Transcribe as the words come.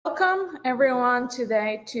Welcome everyone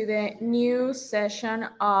today to the new session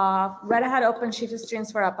of Red Hat OpenShift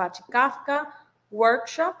Streams for Apache Kafka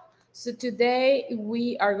workshop. So today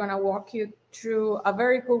we are going to walk you through a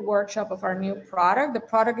very cool workshop of our new product. The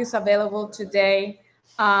product is available today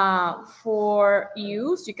for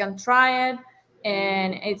use. You can try it,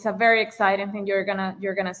 and it's a very exciting thing. You're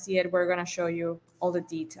gonna see it. We're gonna show you all the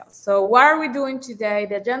details. So what are we doing today?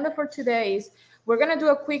 The agenda for today is we're going to do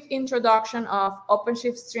a quick introduction of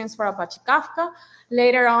OpenShift Streams for Apache Kafka.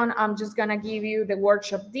 Later on, I'm just going to give you the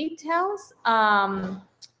workshop details.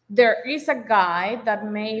 There is a guide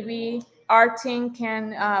that maybe our team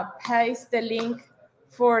can paste the link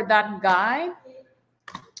for that guide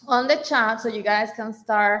on the chat so you guys can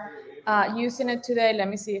start using it today. Let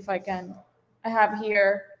me see if I can. I have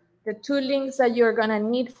here the two links that you're going to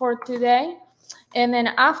need for today. And then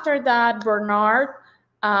after that, Bernard,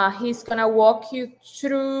 he's gonna walk you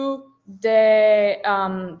through the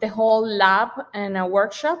whole lab and a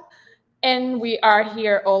workshop, and we are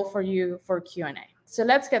here all for you for Q&A. So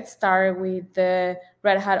let's get started with the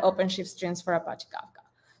Red Hat OpenShift Streams for Apache Kafka.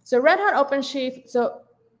 So Red Hat OpenShift, so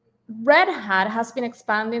Red Hat has been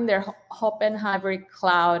expanding their open hybrid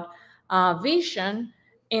cloud vision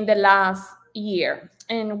in the last year.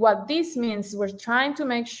 And what this means, we're trying to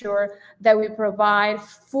make sure that we provide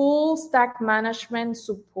full stack management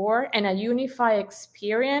support and a unified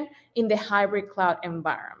experience in the hybrid cloud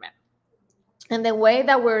environment. And the way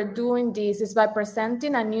that we're doing this is by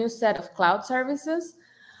presenting a new set of cloud services.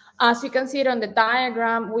 As you can see it on the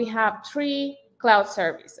diagram, we have three cloud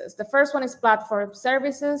services. The first one is platform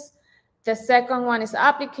services. The second one is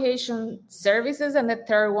application services, and the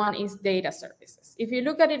third one is data services. If you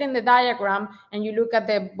look at it in the diagram and you look at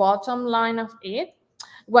the bottom line of it,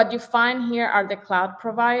 what you find here are the cloud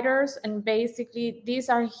providers. And basically, these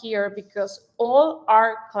are here because all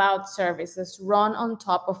our cloud services run on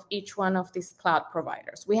top of each one of these cloud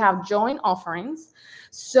providers. We have joint offerings,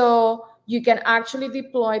 so you can actually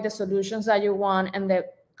deploy the solutions that you want and the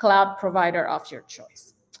cloud provider of your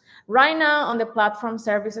choice. Right now on the platform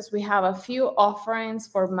services, we have a few offerings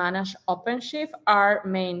for managed OpenShift, our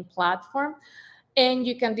main platform, and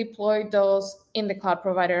you can deploy those in the cloud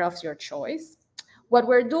provider of your choice. What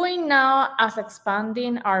we're doing now as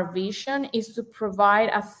expanding our vision is to provide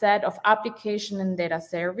a set of application and data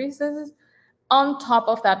services on top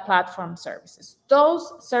of that platform services. Those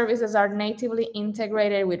services are natively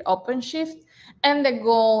integrated with OpenShift, and the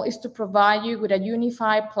goal is to provide you with a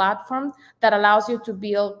unified platform that allows you to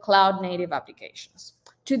build cloud-native applications.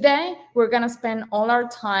 Today, we're going to spend all our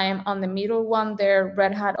time on the middle one there,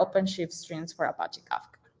 Red Hat OpenShift Streams for Apache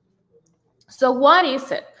Kafka. So what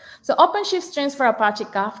is it? So OpenShift Streams for Apache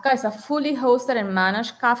Kafka is a fully hosted and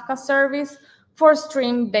managed Kafka service for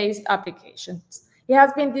stream-based applications. It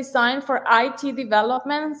has been designed for IT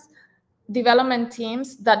development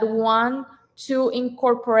teams that want to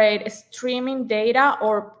incorporate streaming data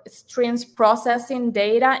or streams processing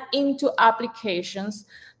data into applications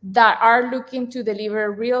that are looking to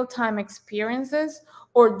deliver real-time experiences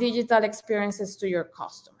or digital experiences to your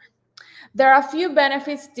customer. There are a few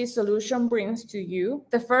benefits this solution brings to you.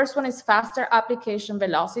 The first one is faster application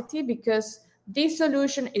velocity because this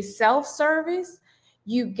solution is self-service.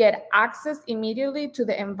 You get access immediately to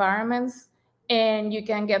the environments and you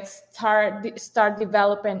can start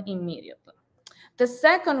developing immediately. The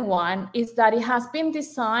second one is that it has been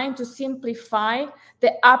designed to simplify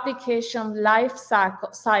the application life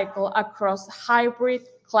cycle across hybrid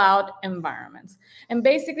cloud environments. And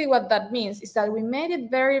basically what that means is that we made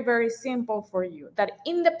it very, very simple for you that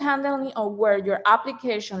independently of where your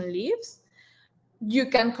application lives, you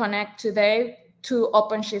can connect today to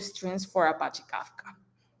OpenShift Streams for Apache Kafka.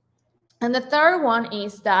 And the third one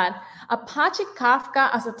is that Apache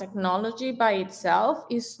Kafka as a technology by itself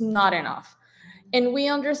is not enough. And we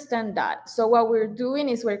understand that. So what we're doing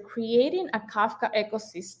is we're creating a Kafka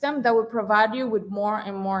ecosystem that will provide you with more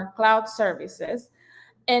and more cloud services.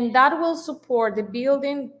 And that will support the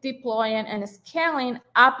building, deploying, and scaling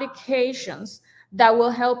applications that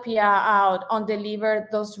will help you out on deliver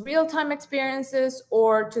those real-time experiences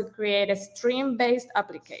or to create a stream-based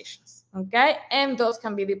applications, okay? And those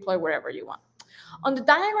can be deployed wherever you want. On the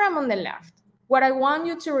diagram on the left, what I want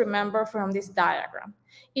you to remember from this diagram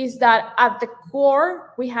is that at the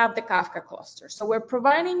core, we have the Kafka cluster. So we're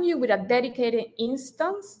providing you with a dedicated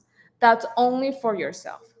instance that's only for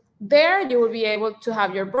yourself. There, you will be able to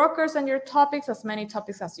have your brokers and your topics, as many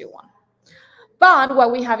topics as you want. But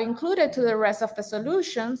what we have included to the rest of the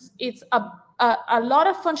solutions, it's a lot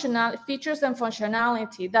of features and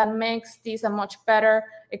functionality that makes this a much better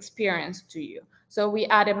experience to you. So we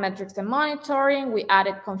added metrics and monitoring, we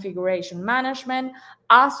added configuration management,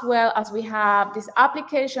 as well as we have this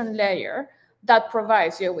application layer that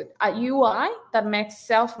provides you with a UI that makes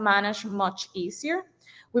self-manage much easier.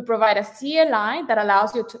 We provide a CLI that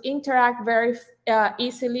allows you to interact very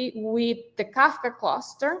easily with the Kafka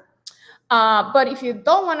cluster. But if you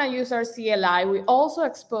don't want to use our CLI, we also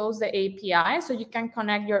expose the API so you can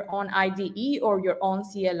connect your own IDE or your own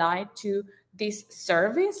CLI to this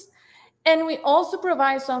service. And we also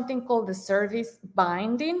provide something called the service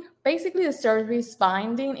binding. Basically, the service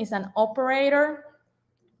binding is an operator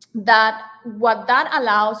that what that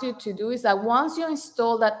allows you to do is that once you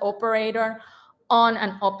install that operator on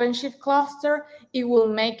an OpenShift cluster, it will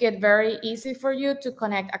make it very easy for you to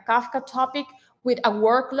connect a Kafka topic with a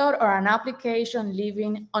workload or an application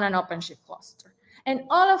living on an OpenShift cluster. And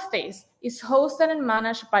all of this is hosted and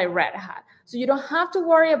managed by Red Hat. So you don't have to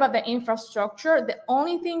worry about the infrastructure. The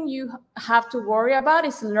only thing you have to worry about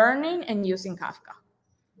is learning and using Kafka.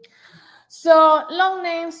 So long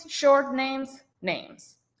names, short names,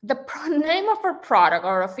 names. The name of our product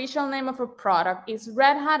or official name of our product is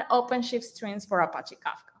Red Hat OpenShift Streams for Apache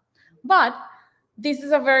Kafka. But this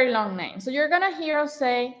is a very long name. So you're going to hear us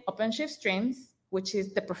say OpenShift Streams, which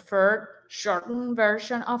is the preferred shortened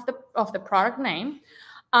version of the product name.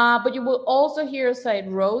 But you will also hear us say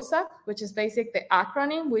ROSA, which is basically the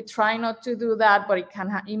acronym. We try not to do that, but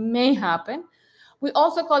it may happen. We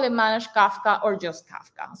also call it Managed Kafka or just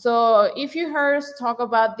Kafka. So if you heard us talk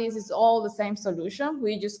about this, it's all the same solution.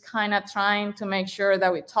 We just kind of trying to make sure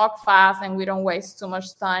that we talk fast and we don't waste too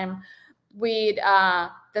much time with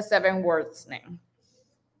the 7 words name.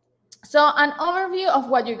 So an overview of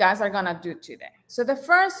what you guys are gonna do today. So the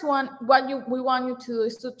first one, we want you to do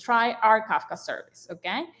is to try our Kafka service,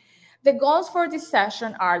 okay? The goals for this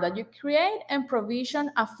session are that you create and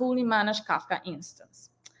provision a fully managed Kafka instance.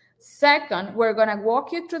 Second, we're going to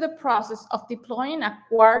walk you through the process of deploying a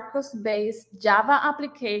Quarkus-based Java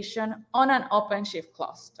application on an OpenShift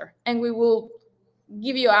cluster. And we will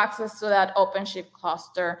give you access to that OpenShift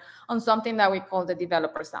cluster on something that we call the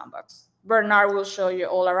developer sandbox. Bernard will show you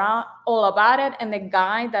all about it, and the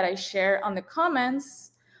guide that I share on the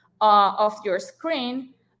comments of your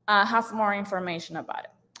screen has more information about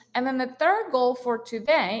it. And then the third goal for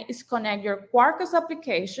today is connect your Quarkus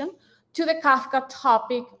application to the Kafka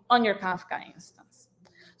topic on your Kafka instance.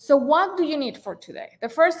 So what do you need for today? The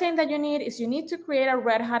first thing that you need is you need to create a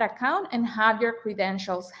Red Hat account and have your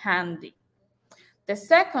credentials handy. The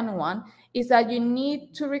second one is that you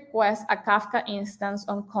need to request a Kafka instance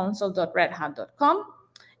on console.redhat.com.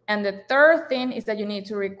 And the third thing is that you need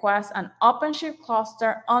to request an OpenShift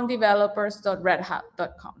cluster on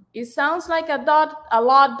developers.redhat.com. It sounds like a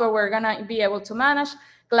lot, but we're gonna be able to manage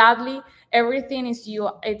gladly. Everything is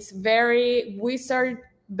it's very wizard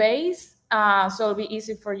based, so it'll be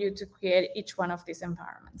easy for you to create each one of these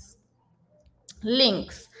environments.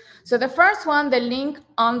 Links. So the first one, the link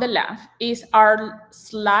on the left, is our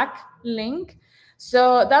Slack link.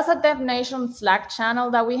 So that's a Dev Nation Slack channel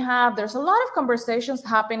that we have. There's a lot of conversations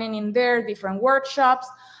happening in there, different workshops.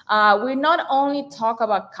 We not only talk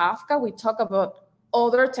about Kafka, we talk about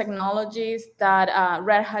other technologies that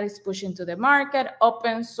Red Hat is pushing to the market,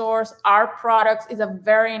 open source, our products. Is a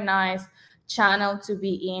very nice channel to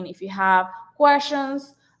be in. If you have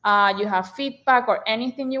questions, you have feedback or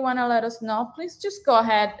anything you want to let us know, please just go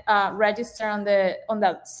ahead, register on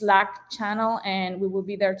that Slack channel, and we will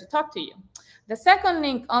be there to talk to you. The second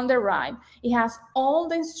link on the right, it has all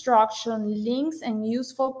the instruction links and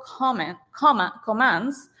useful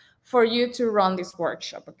commands for you to run this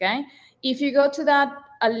workshop, okay? If you go to that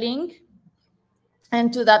link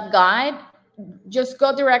and to that guide, just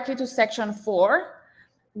go directly to section 4,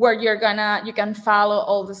 where you can follow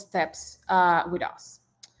all the steps with us.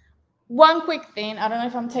 One quick thing, I don't know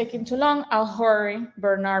if I'm taking too long. I'll hurry,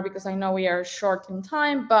 Bernard, because I know we are short in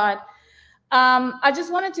time, but I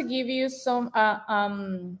just wanted to give you some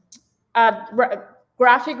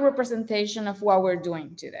graphic representation of what we're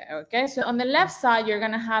doing today, okay? So on the left side, you're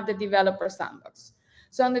gonna have the developer sandbox.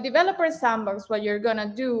 So on the developer sandbox, what you're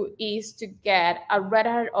gonna do is to get a Red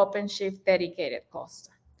Hat OpenShift dedicated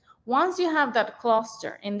cluster. Once you have that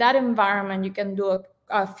cluster, in that environment, you can do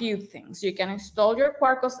a few things. You can install your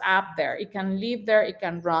Quarkus app there. It can live there, it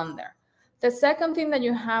can run there. The second thing that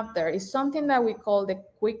you have there is something that we call the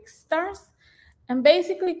quick starts. And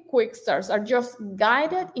basically, quick starts are just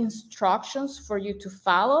guided instructions for you to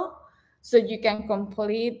follow so you can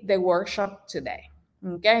complete the workshop today.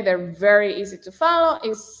 Okay, they're very easy to follow,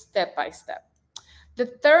 it's step by step. The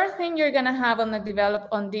third thing you're gonna have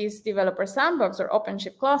on this developer sandbox or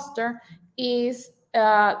OpenShift cluster is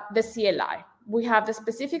the CLI. We have the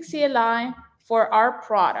specific CLI for our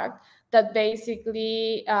product that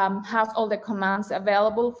basically has all the commands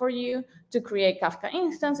available for you to create Kafka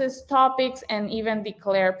instances, topics, and even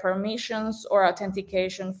declare permissions or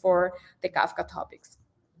authentication for the Kafka topics.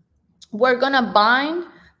 We're gonna bind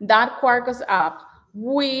that Quarkus app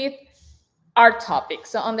with our topic.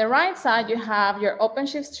 So on the right side, you have your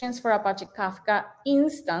OpenShift strings for Apache Kafka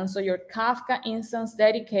instance, so your Kafka instance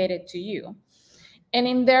dedicated to you. And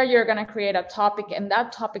in there, you're gonna create a topic, and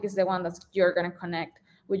that topic is the one that you're gonna connect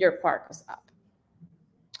with your Quarkus app.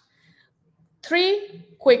 3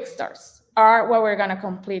 quick starts are what we're gonna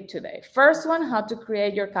complete today. First one, how to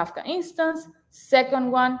create your Kafka instance.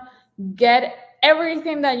 Second one, get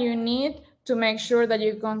everything that you need to make sure that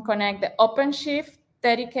you can connect the OpenShift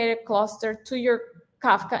dedicated cluster to your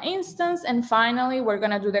Kafka instance. And finally, we're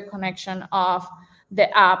gonna do the connection of the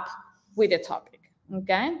app with the topic,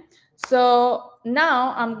 okay? So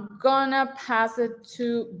now I'm gonna pass it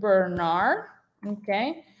to Bernard,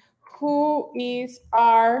 okay, who is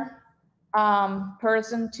our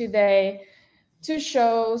person today to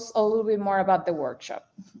show us a little bit more about the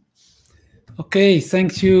workshop. Okay,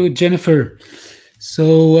 thank you, Jennifer.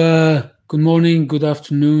 So good morning, good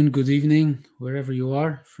afternoon, good evening, wherever you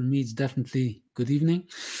are. For me, it's definitely good evening.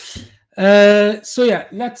 So yeah,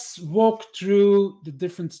 let's walk through the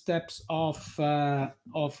different steps of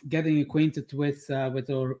getting acquainted with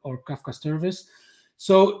our Kafka service.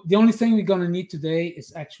 So the only thing we're going to need today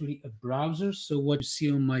is actually a browser. So what you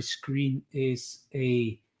see on my screen is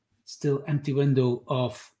a still empty window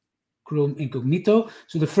of Chrome Incognito.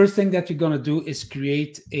 So the first thing that we're going to do is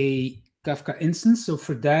create a Kafka instance. So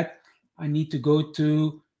for that, I need to go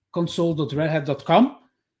to console.redhat.com,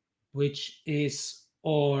 which is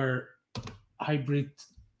our hybrid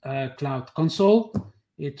cloud console.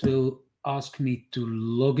 It will ask me to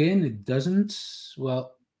log in. It doesn't.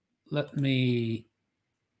 Well, let me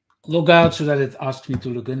log out so that it asks me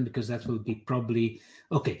to log in, because that will be probably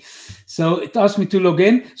okay. So it asks me to log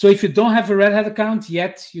in. So if you don't have a Red Hat account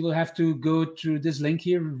yet, you will have to go through this link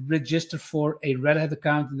here, register for a Red Hat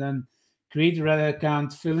account, and then create a Red Hat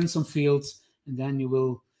account, fill in some fields, and then you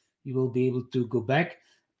will be able to go back.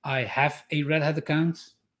 I have a Red Hat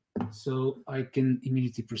account, so I can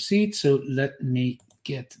immediately proceed. So let me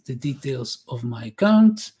get the details of my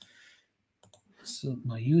account. So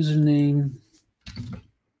my username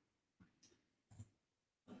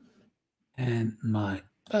and my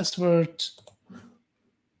password.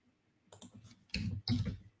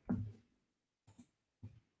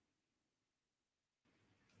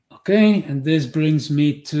 Okay, and this brings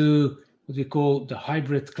me to what we call the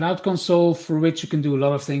hybrid cloud console, for which you can do a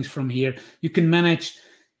lot of things from here. You can manage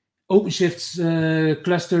OpenShift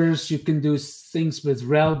clusters, you can do things with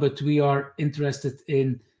RHEL, but we are interested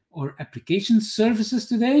in our application services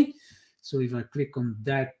today. So if I click on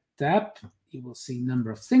that tab, you will see a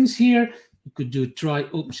number of things here. You could do try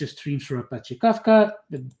OpenShift streams for Apache Kafka.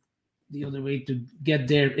 But the other way to get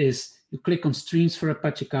there is you click on streams for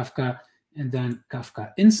Apache Kafka and then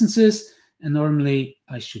Kafka instances. And normally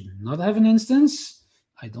I should not have an instance.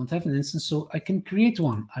 I don't have an instance, so I can create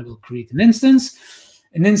one. I will create an instance.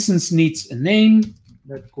 An instance needs a name.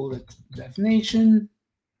 Let's call it definition.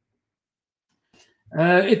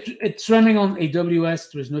 It's running on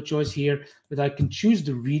AWS. There is no choice here, but I can choose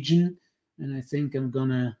the region. And I think I'm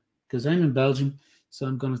gonna, because I'm in Belgium, so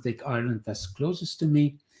I'm gonna take Ireland that's closest to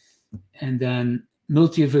me. And then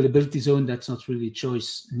multi-availability zone, that's not really a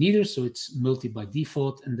choice neither, so it's multi by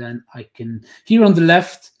default. And then I can, here on the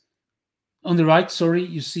left, on the right, sorry,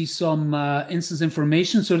 you see some instance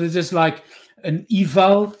information. So this is like an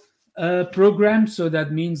eval program. So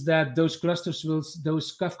that means that those clusters will,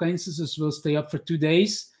 those Kafka instances will stay up for 2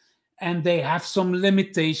 days. And they have some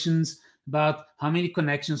limitations about how many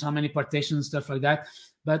connections, how many partitions, stuff like that.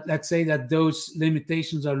 But let's say that those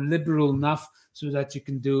limitations are liberal enough so that you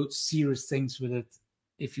can do serious things with it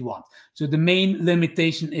if you want. So the main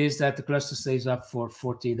limitation is that the cluster stays up for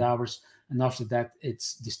 48 hours, and after that,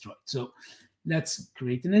 it's destroyed. So let's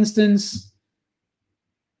create an instance.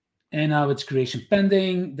 And now it's creation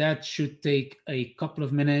pending. That should take a couple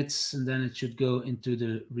of minutes, and then it should go into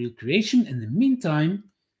the real creation. In the meantime,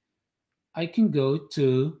 I can go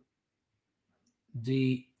to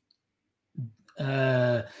the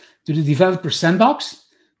developer sandbox,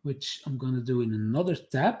 which I'm going to do in another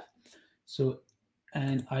tab. So,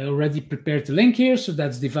 and I already prepared the link here. So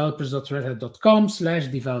that's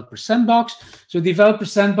developers.redhat.com/developer sandbox. So developer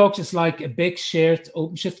sandbox is like a big shared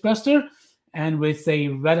OpenShift cluster. And with a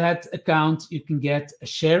Red Hat account, you can get a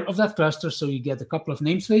share of that cluster. So you get a couple of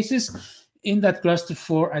namespaces in that cluster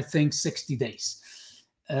for, I think, 60 days.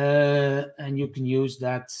 And you can use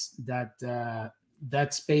that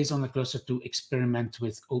that space on the cluster to experiment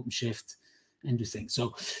with OpenShift and do things.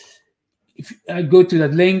 So if I go to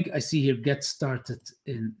that link, I see here get started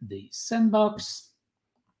in the sandbox.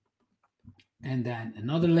 And then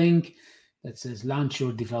another link that says launch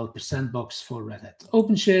your developer sandbox for Red Hat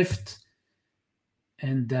OpenShift.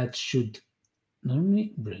 And that should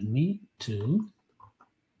normally bring me to,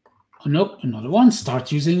 oh no, another one,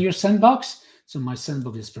 start using your sandbox. So my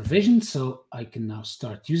sandbox is provisioned, so I can now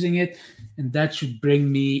start using it. And that should bring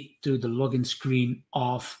me to the login screen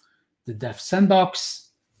of the dev sandbox.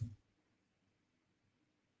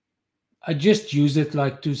 I just used it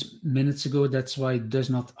like 2 minutes ago. That's why it does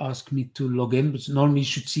not ask me to log in. But normally you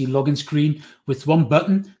should see a login screen with one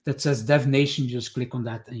button that says Dev Nation. You just click on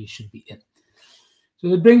that and you should be in.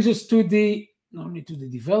 So it brings us to the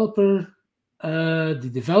developer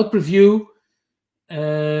view.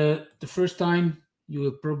 The first time you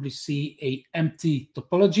will probably see a empty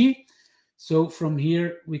topology. So from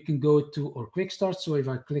here we can go to our quick start. So if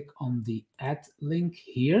I click on the add link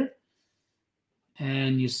here,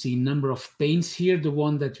 and you see number of panes here. The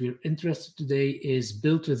one that we're interested today is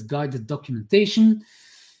built with guided documentation.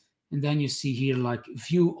 And then you see here like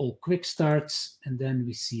view all quick starts. And then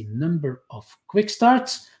we see number of quick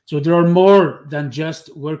starts. So there are more than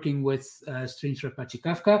just working with streams for Apache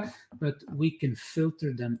Kafka, but we can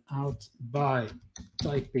filter them out by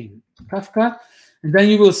typing Kafka. And then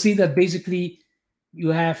you will see that basically you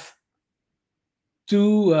have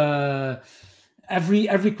two,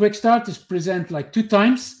 every quick start is present like 2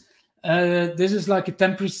 times. This is like a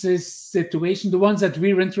temporary situation. The ones that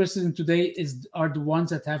we're interested in today are the ones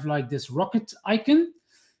that have like this rocket icon.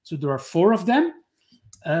 So there are 4 of them.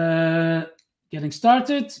 Getting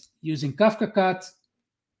started, using Kafka cut,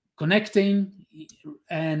 connecting,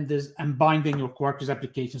 and binding your Quarkus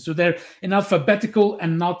application. So they're in alphabetical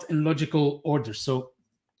and not in logical order. So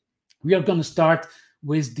we are going to start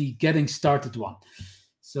with the getting started one.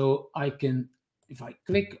 So I can, if I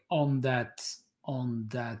click on that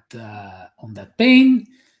pane,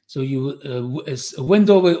 so a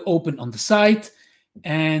window will open on the side,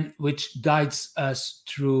 and which guides us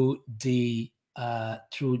through the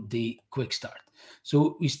quick start.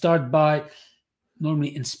 So we start by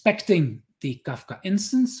normally inspecting the Kafka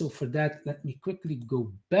instance. So for that, let me quickly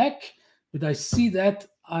go back. But I see that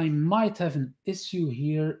I might have an issue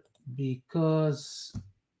here because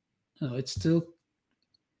it's still.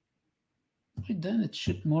 Then it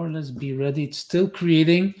should more or less be ready. It's still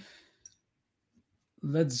creating.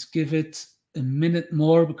 Let's give it a minute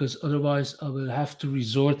more because otherwise I will have to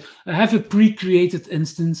resort. I have a pre-created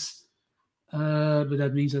instance, but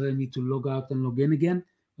that means that I need to log out and log in again,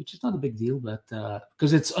 which is not a big deal, but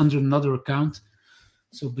because it's under another account.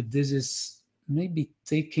 So, but this is maybe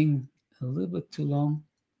taking a little bit too long.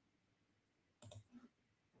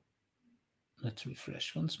 Let's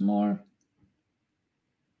refresh once more.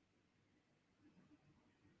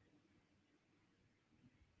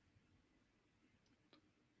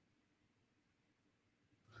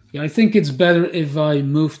 Yeah, I think it's better if I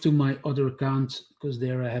move to my other account because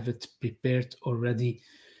there I have it prepared already.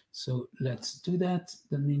 So let's do that.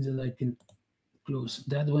 That means that I can close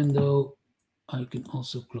that window. I can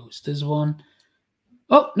also close this one.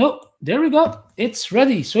 Oh, no, there we go. It's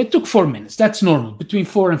ready. So it took 4 minutes. That's normal, between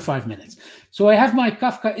 4 and 5 minutes. So I have my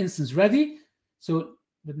Kafka instance ready. So,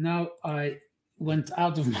 but now I went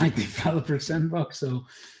out of my developer sandbox. So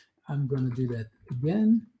I'm going to do that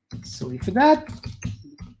again. Sorry for that.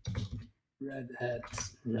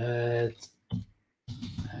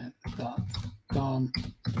 redhat.com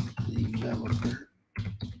developer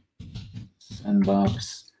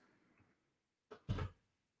sandbox.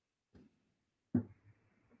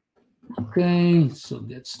 Okay, so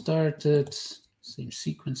get started. Same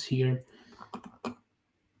sequence here.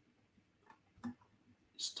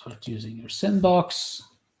 Start using your sandbox.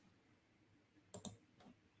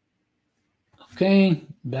 Okay,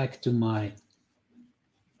 back to my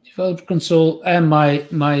developer console, and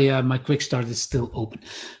my quick start is still open.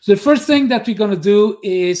 So the first thing that we're going to do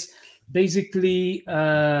is basically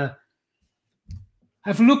have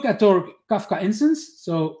a look at our Kafka instance.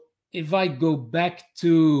 So if I go back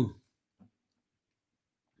to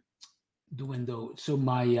the window, so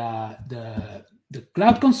my the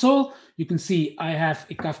cloud console, you can see I have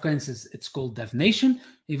a Kafka instance. It's called Dev Nation.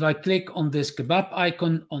 If I click on this kebab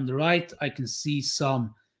icon on the right, I can see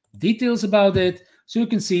some details about it. So you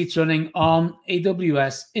can see it's running on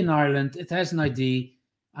AWS in Ireland. It has an ID.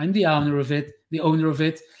 I'm the owner of it,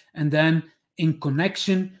 And then in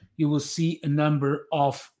connection, you will see a number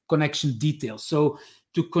of connection details. So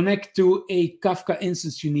to connect to a Kafka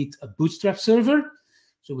instance, you need a Bootstrap server,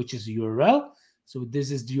 so which is a URL. So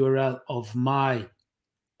this is the URL of my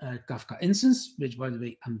Kafka instance, which, by the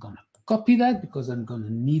way, I'm going to copy that because I'm going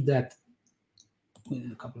to need that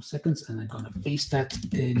in a couple of seconds, and I'm going to paste that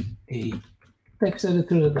in a text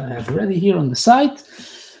editor that I have ready here on the site.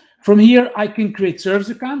 From here, I can create service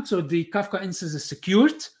accounts. So the Kafka instance is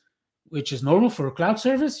secured, which is normal for a cloud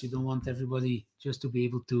service. You don't want everybody just to be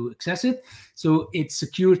able to access it. So it's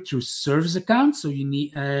secured through service accounts. So you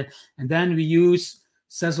need, and then we use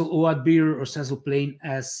SESL OAuth Bearer or SESL Plain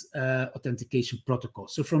as authentication protocol.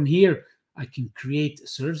 So from here, I can create a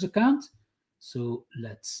service account. So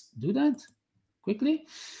let's do that quickly.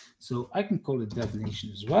 So I can call it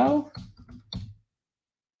definition as well.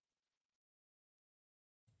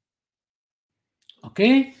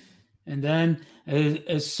 Okay, and then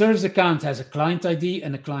a service account has a client ID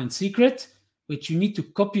and a client secret, which you need to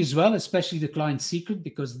copy as well, especially the client secret,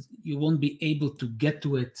 because you won't be able to get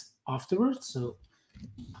to it afterwards. So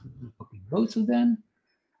I'm going to copy both of them.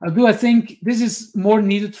 I think this is more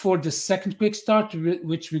needed for the second quick start,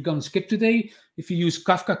 which we're going to skip today. If you use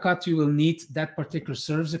Kafka Cut, you will need that particular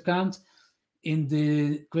service account. In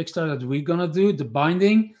the quick start that we're going to do, the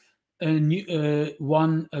binding, a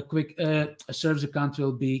service account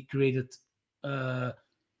will be created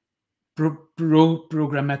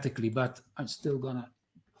programmatically, but I'm still going to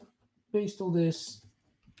paste all this.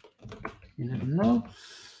 You never know.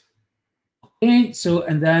 Okay, so,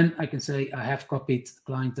 and then I can say I have copied the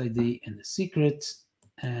client ID and the secret,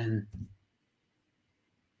 and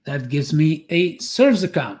that gives me a service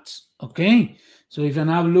account. Okay, so if I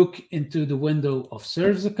now look into the window of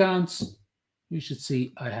service accounts, you should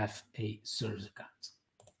see I have a service account.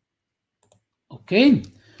 Okay,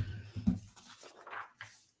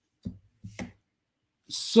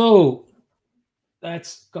 so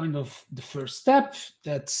that's kind of the first step.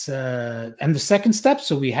 That's and the second step.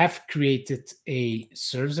 So we have created a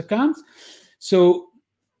service account. So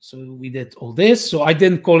we did all this. So I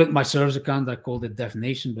didn't call it my service account. I called it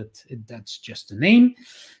definition, but that's just a name.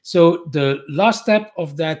 So the last step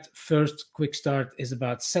of that first quick start is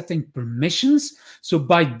about setting permissions. So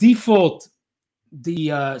by default,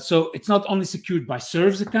 so it's not only secured by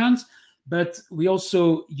service accounts, but we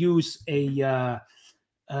also use a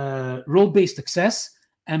role-based access,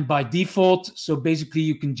 and by default, so basically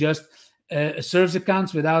you can just a service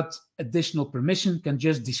account without additional permission can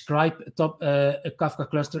just describe a Kafka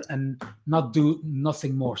cluster and not do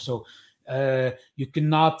nothing more. So you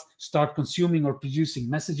cannot start consuming or producing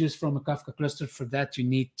messages from a Kafka cluster. For that, you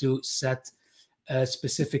need to set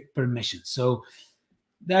specific permissions. So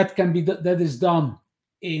that can be that is done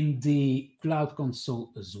in the Cloud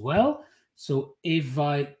Console as well. So if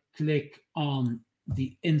I click on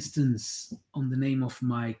the instance, on the name of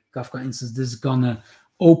my Kafka instance, this is gonna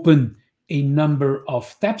open a number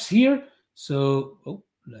of tabs here. So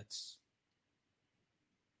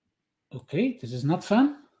okay, this is not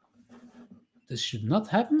fun. This should not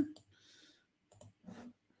happen.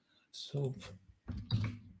 So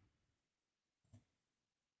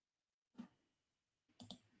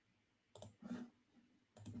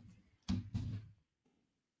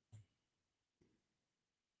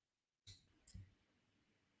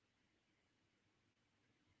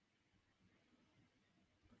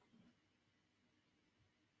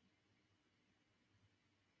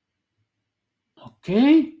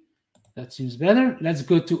okay, that seems better. Let's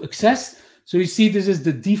go to access. So you see this is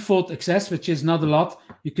the default access, which is not a lot.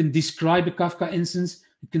 You can describe a Kafka instance,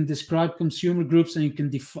 you can describe consumer groups, and you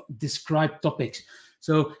can describe topics.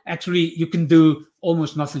 So actually you can do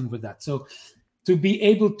almost nothing with that. So to be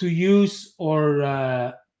able to use or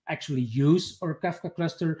actually use our Kafka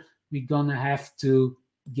cluster, we're gonna have to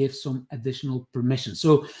give some additional permissions.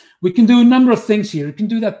 So we can do a number of things here. We can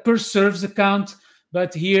do that per service account,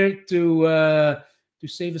 but here to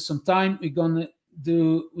save us some time, we're gonna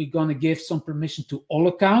give some permission to all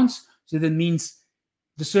accounts. So that means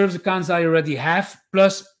the service accounts I already have,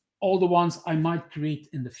 plus all the ones I might create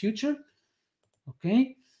in the future.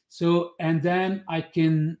 Okay, so and then I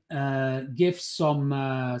can give some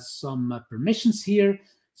permissions here.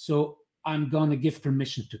 So I'm gonna give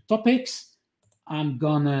permission to topics. I'm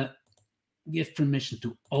gonna give permission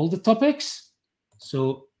to all the topics.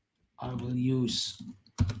 So I will use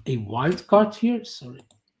a wildcard here. Sorry,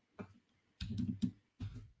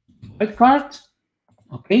 wildcard.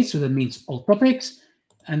 Okay, so that means all topics,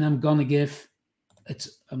 and I'm gonna give it.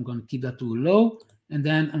 I'm gonna keep that to low, and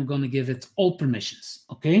then I'm gonna give it all permissions.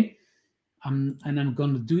 Okay, and I'm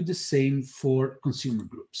gonna do the same for consumer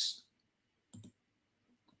groups.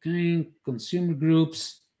 Okay, consumer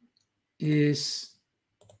groups is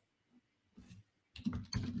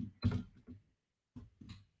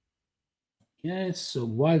yes. So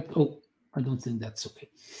wild. Oh, I don't think that's okay.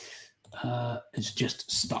 It's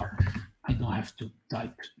just star. I don't have to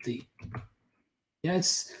type the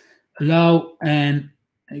yes, allow, and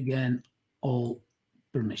again, all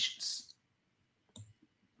permissions.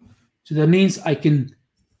 So that means I can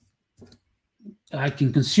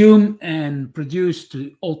consume and produce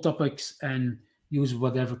to all topics and use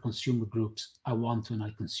whatever consumer groups I want when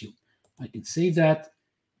I consume. I can save that,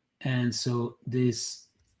 and so those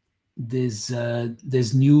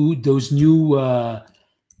new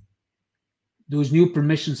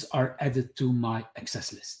permissions are added to my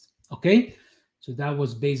access list. Okay, so that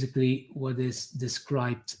was basically what is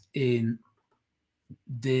described in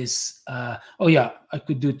this. Oh yeah, I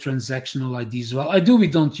could do transactional IDs as well. We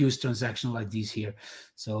don't use transactional IDs here,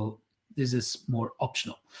 so this is more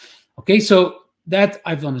optional. Okay, so that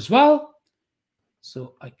I've done as well.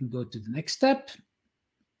 So I can go to the next step.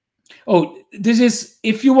 Oh, this is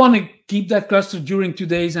if you want to keep that cluster during 2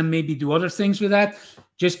 days and maybe do other things with that,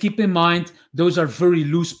 just keep in mind those are very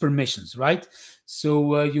loose permissions, right?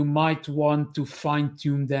 So you might want to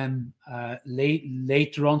fine-tune them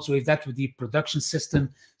later on. So if that would be a production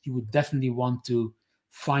system, you would definitely want to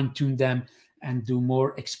fine-tune them and do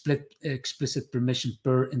more explicit permission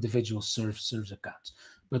per individual service account.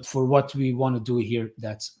 But for what we want to do here,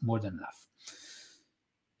 that's more than enough.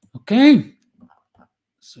 Okay.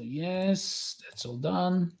 So yes, that's all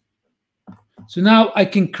done. So now I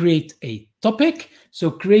can create a topic.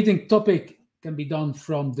 So creating topic can be done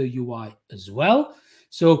from the UI as well.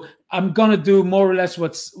 So I'm gonna do more or less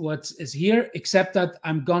what is here, except that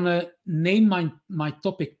I'm gonna name my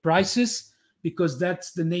topic prices, because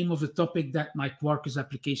that's the name of the topic that my Quarkus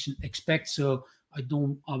application expects. So I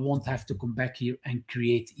won't have to come back here and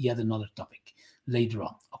create yet another topic later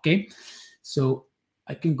on. Okay, so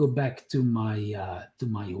I can go back to my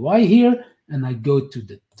UI here, and I go to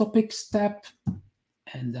the topics tab,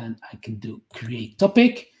 and then I can do create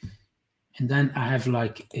topic, and then I have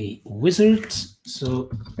like a wizard. So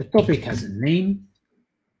the topic has a name.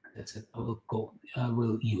 That's it. I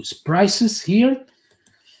will use prices here,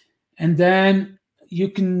 and then you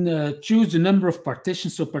can choose the number of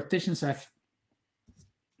partitions. So partitions have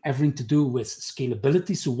everything to do with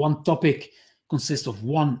scalability. So one topic consists of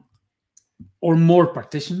one or more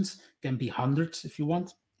partitions, can be hundreds if you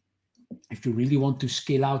want. If you really want to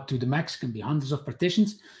scale out to the max, can be hundreds of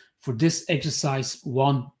partitions. For this exercise,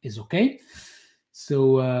 one is okay.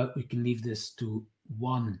 So we can leave this to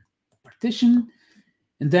one partition.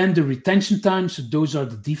 And then the retention time. So those are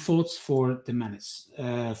the defaults for the managed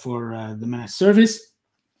service.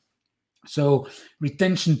 So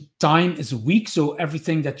retention time is a week. So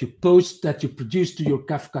everything that you post, that you produce to your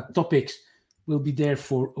Kafka topics will be there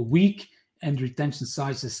for a week. And retention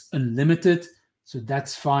size is unlimited. So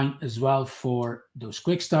that's fine as well for those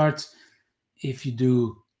quick starts. If you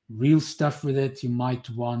do real stuff with it, you might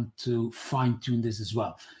want to fine tune this as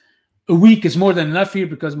well. A week is more than enough here,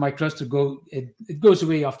 because my cluster it goes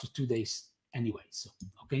away after 2 days anyway. So,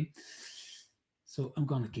 okay. So I'm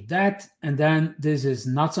going to keep that. And then this is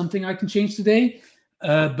not something I can change today,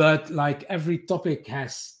 but like every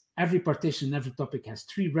partition, every topic has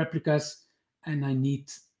 3 replicas, and I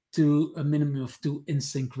need a minimum of 2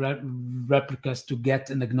 in-sync replicas to get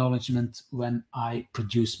an acknowledgement when I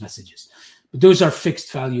produce messages. But those are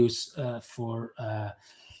fixed values for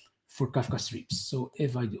Kafka streams. So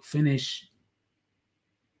if I do finish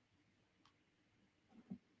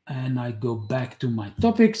and I go back to my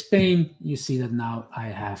topics pane, you see that now I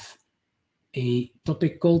have a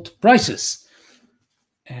topic called prices.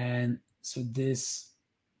 And so this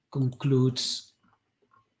concludes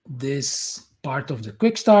this part of the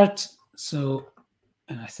quick start. So,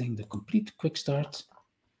 and I think the complete quick start.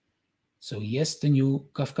 So yes, the new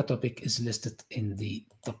Kafka topic is listed in the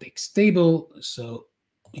topics table. So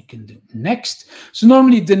we can do next. So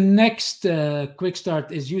normally the next quick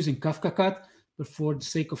start is using Kafka Cut, but for the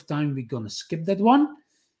sake of time, we're gonna skip that one.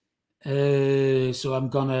 So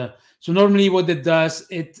normally what it does,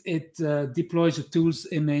 it deploys a tools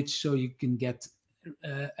image so you can get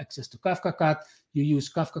access to Kafka Cut. You use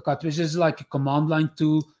Kafka Cut, which is like a command line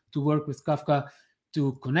tool to work with Kafka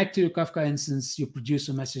to connect to your Kafka instance. You produce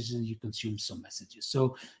some messages and you consume some messages.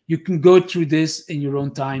 So you can go through this in your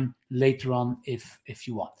own time later on if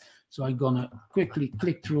you want. So I'm gonna quickly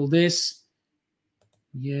click through all this.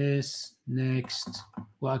 Yes, next.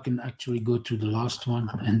 Well, I can actually go to the last one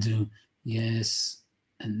and do yes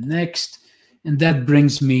and next. And that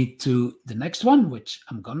brings me to the next one, which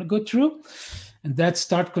I'm gonna go through. And that's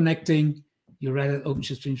start connecting your Red Hat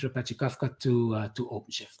OpenShift streams for Apache Kafka to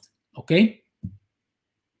OpenShift. Okay.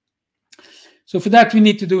 So for that, we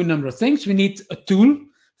need to do a number of things. We need a tool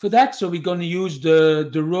for that. So we're going to use the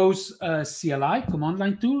ROS CLI command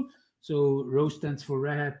line tool. So ROS stands for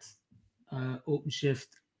Red Hat OpenShift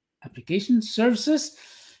Application Services.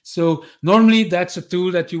 So normally that's a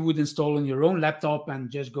tool that you would install on your own laptop and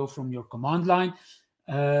just go from your command line.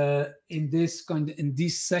 In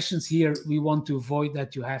these sessions here, we want to avoid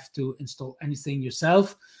that you have to install anything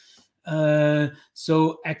yourself.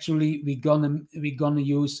 So actually we're gonna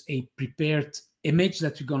use a prepared image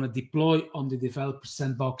that we're gonna deploy on the developer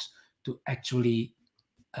sandbox to actually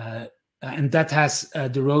and that has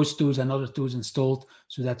the ROS tools and other tools installed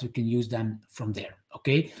so that we can use them from there.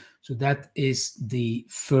 Okay, so that is the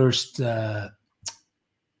first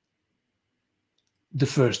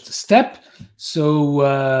step.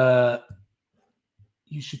 So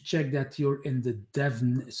you should check that you're in the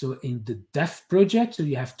dev project. So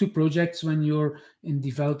you have two projects when you're in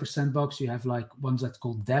developer sandbox. You have like one that's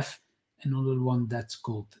called dev, another one that's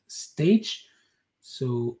called stage.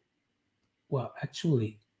 So, well,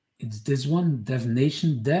 actually, it's this one, dev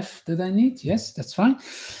nation dev, that I need. Yes, that's fine.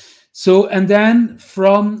 So, and then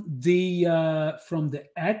from the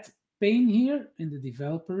add pane here in the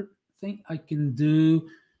developer thing, I can do.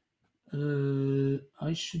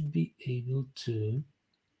 I should be able to.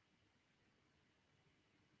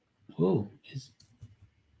 Oh,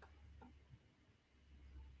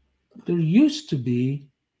 there used to be.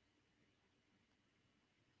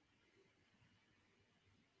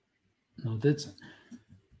 No, there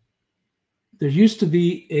used to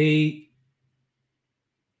be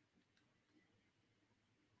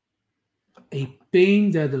a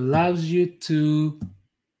pane that allows you to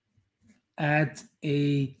add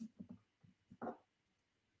a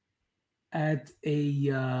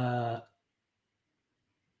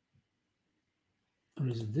or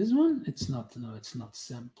is it this one? It's not. No, it's not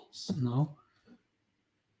samples. No.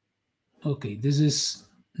 Okay, this is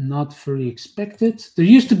not very expected. There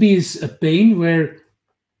used to be a pane where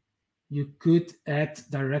you could add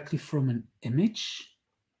directly from an image.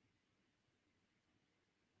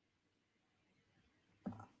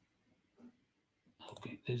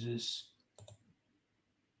 Okay, this is.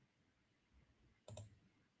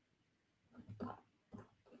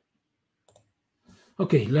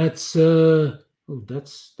 Okay, let's. Oh,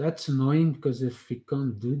 that's annoying because if we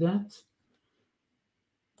can't do that,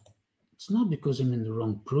 it's not because I'm in the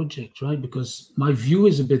wrong project, right? Because my view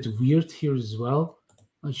is a bit weird here as well.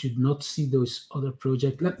 I should not see those other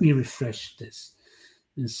projects. Let me refresh this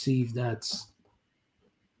and see if that's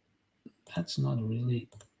not really.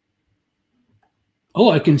 Oh,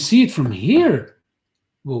 I can see it from here.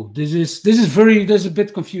 Whoa, this is a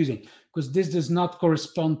bit confusing because this does not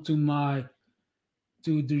correspond to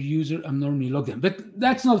the user I'm normally logged in, but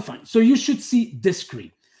that's not fine. So you should see this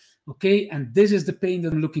screen, okay? And this is the pane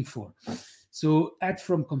that I'm looking for. So add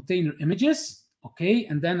from container images, okay?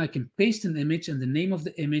 And then I can paste an image and the name of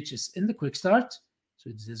the image is in the quick start. So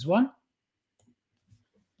it's this one.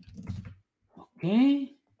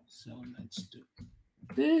 Okay, so let's do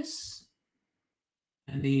this.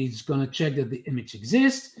 And he's gonna check that the image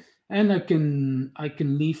exists. And I can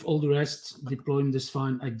leave all the rest, deploying this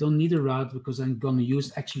fine. I don't need a route because I'm going to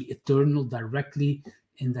use actually a terminal directly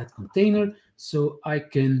in that container. So I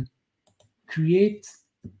can create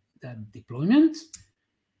that deployment.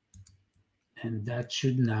 And that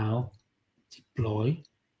should now deploy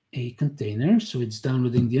a container. So it's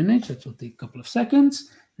downloading the image. That will take a couple of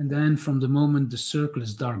seconds. And then from the moment the circle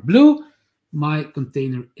is dark blue, my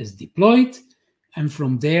container is deployed. And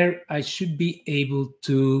from there, I should be able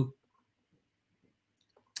to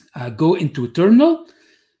go into a terminal.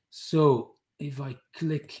 So if I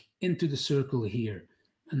click into the circle here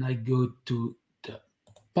and I go to the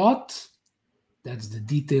pod, that's the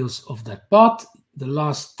details of that pod. The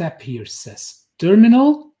last tab here says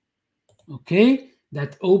terminal. Okay,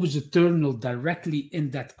 that opens the terminal directly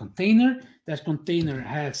in that container. That container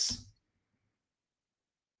has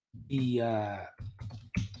the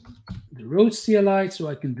ROS CLI, so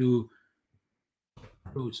I can do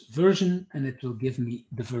ROS version, and it will give me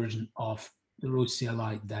the version of the ROS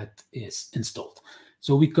CLI that is installed.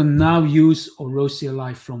 So we can now use our ROS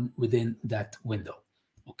CLI from within that window.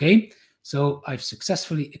 Okay, so I've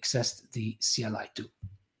successfully accessed the CLI tool.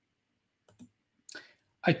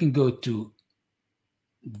 I can go to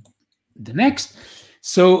the next.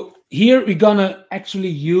 So here we're gonna actually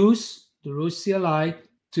use the ROS CLI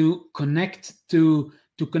to connect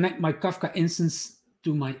my Kafka instance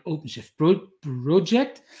to my OpenShift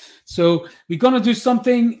project. So we're going to do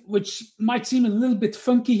something which might seem a little bit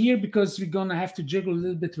funky here because we're going to have to juggle a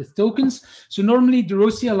little bit with tokens. So normally the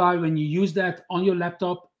ROS CLI, when you use that on your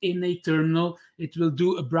laptop in a terminal, it will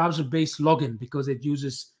do a browser-based login because it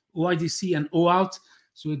uses OIDC and OAuth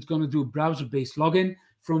So it's going to do a browser-based login.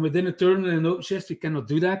 From within a terminal in OpenShift, we cannot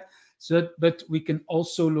do that. So, but we can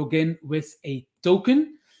also log in with a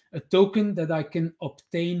token that I can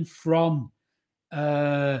obtain from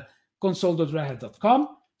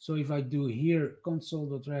console.redhat.com. So if I do here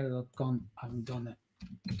console.redhat.com, I'm going to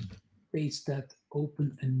paste that,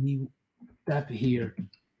 open a new tab here,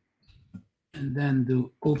 and then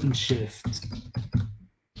do OpenShift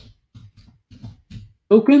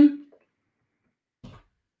token.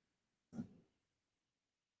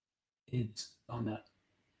 It's gonna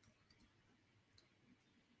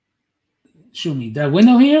show me that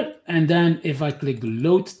window here, and then if I click the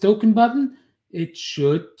load token button, it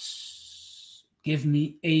should give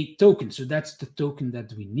me a token. So that's the token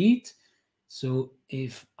that we need. So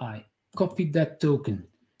if I copy that token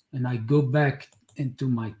and I go back into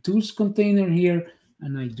my tools container here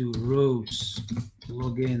and I do rows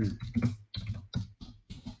login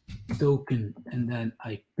token, and then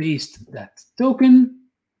I paste that token,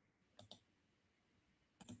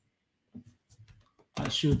 I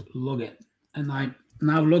should log in. And I'm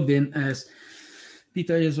now logged in as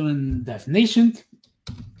Peter is on Dev Nation.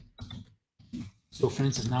 So for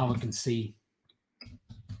instance, now I can see,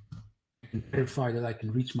 I can verify that I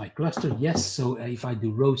can reach my cluster. Yes, so if I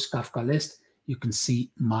do rows Kafka list, you can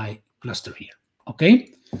see my cluster here,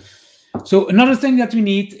 okay? So another thing that we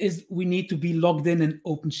need is we need to be logged in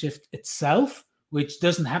OpenShift itself, which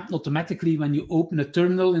doesn't happen automatically when you open a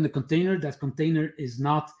terminal in a container. That container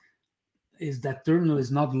that terminal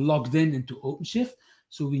is not logged into OpenShift.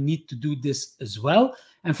 So we need to do this as well.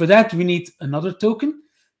 And for that, we need another token.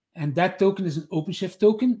 And that token is an OpenShift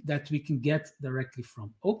token that we can get directly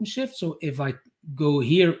from OpenShift. So if I go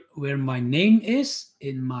here where my name is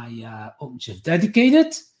in my OpenShift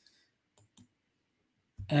dedicated,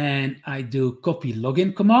 and I do copy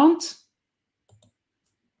login command,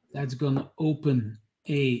 that's going to open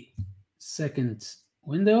a second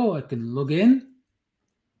window. I can log in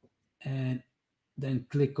and then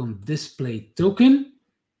click on display token.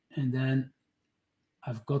 And then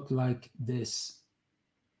I've got like this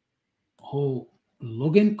whole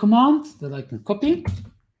login command that I can copy.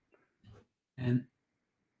 And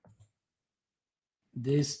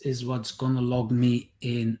this is what's going to log me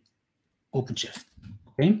in OpenShift.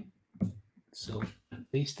 Okay. So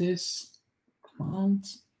paste this command,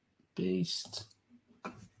 paste.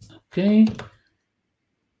 Okay.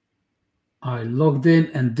 I logged in,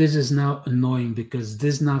 and this is now annoying because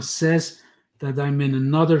this now says that I'm in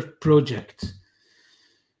another project.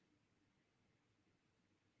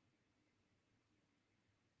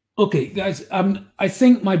 Okay, guys, I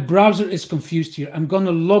think my browser is confused here. I'm going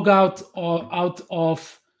to log out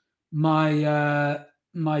of my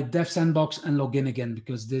my dev sandbox and log in again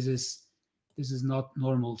because this is not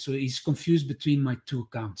normal. So he's confused between my two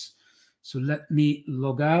accounts. So let me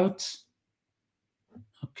log out.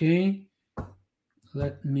 Okay,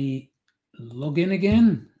 let me log in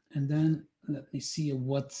again, and then let me see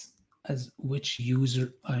which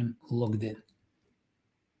user I'm logged in.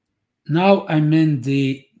 Now I'm in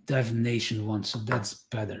the Dev Nation one, so that's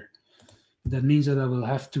better. That means that I will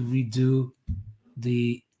have to redo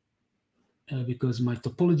the because my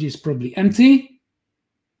topology is probably empty.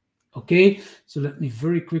 Okay, so let me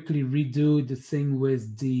very quickly redo the thing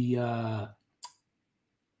with the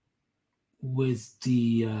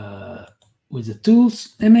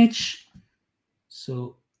tools image.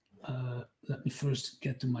 So let me first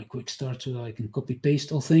get to my quick start so that I can copy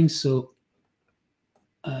paste all things. So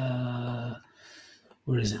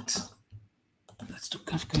where is it? Let's do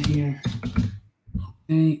Kafka here.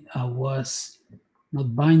 Okay, I was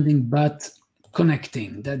not binding, but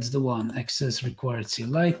connecting. That's the one. Access required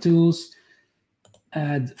CLI tools.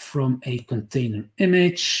 Add from a container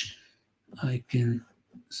image. I can,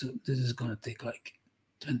 so this is going to take like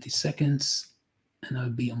 20 seconds and I'll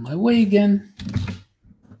be on my way again.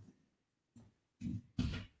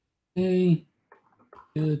 Okay,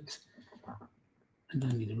 good. And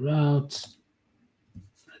then the route.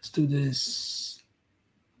 Let's do this.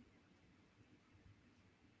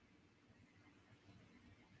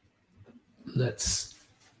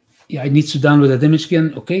 Yeah, I need to download that image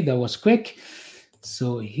again. Okay, that was quick.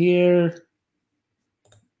 So here,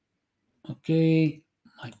 okay,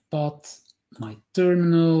 my pod, my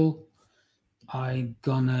terminal. I'm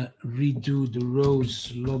gonna redo the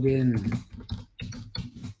rows login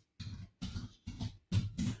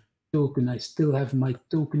token. I still have my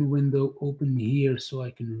token window open here, so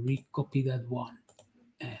I can recopy that one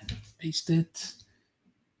and paste it.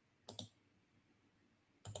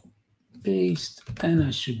 Paste, and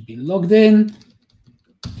I should be logged in.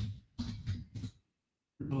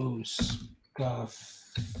 Rows, Kafka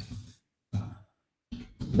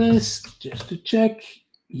this just to check.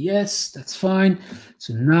 Yes, that's fine.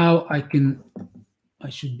 So now I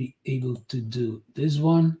should be able to do this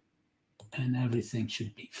one and everything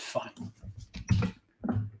should be fine.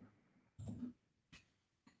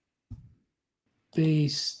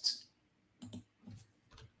 Paste.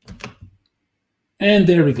 And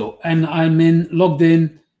there we go. And I'm logged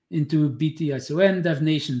in into BTISON Dev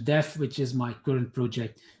Nation Dev, which is my current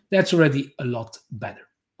project. That's already a lot better.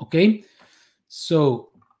 Okay. So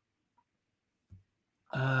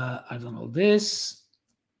I've done all this.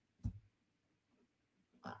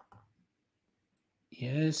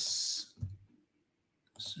 Yes.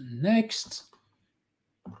 So next,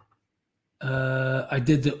 I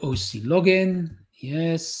did the OC login.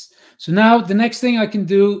 Yes. So now the next thing I can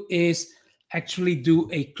do is actually do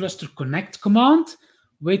a cluster connect command,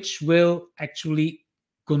 which will actually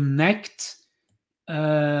connect.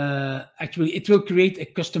 Actually, it will create a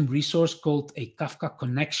custom resource called a Kafka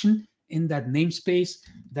connection in that namespace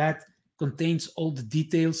that contains all the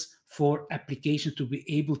details for application to be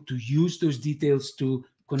able to use those details to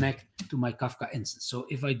connect to my Kafka instance. So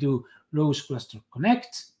if I do rows cluster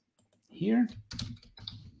connect here,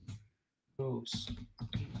 rows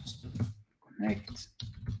cluster connect,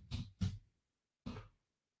 I'm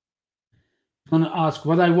going to ask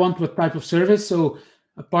what I want, what type of service. So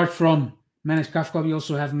apart from managed Kafka, we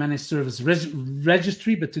also have managed service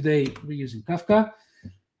registry, but today we're using Kafka.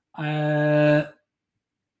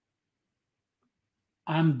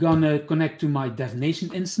 I'm gonna connect to my Dev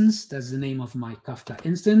Nation instance. That's the name of my Kafka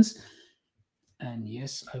instance. And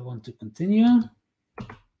yes, I want to continue.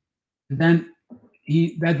 And then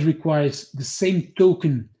that requires the same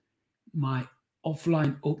token, my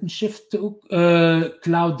offline OpenShift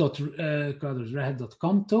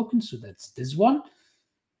cloud.redhat.com token. So that's this one.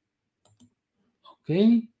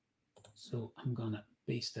 Okay. So I'm gonna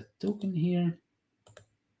paste that token here.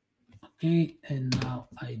 Okay, and now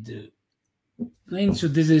I do. So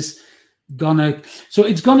this is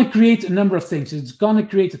it's gonna create a number of things. It's gonna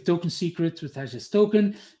create a token secret, which has this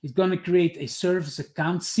token. It's gonna create a service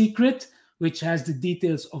account secret, which has the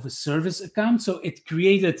details of a service account. So it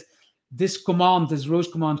created this command, this rows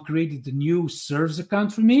command created the new service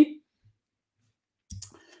account for me.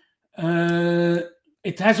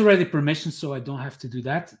 It has already permissions, so I don't have to do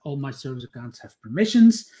that. All my service accounts have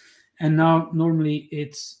permissions. And now normally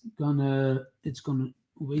it's gonna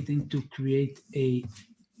waiting to create a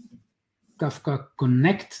Kafka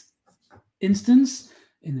Connect instance.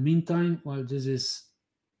 In the meantime, while this is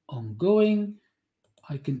ongoing,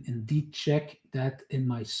 I can indeed check that in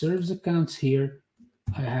my service accounts here,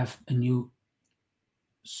 I have a new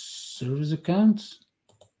service account.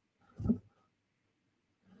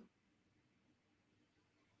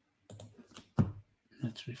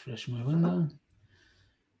 Let's refresh my window.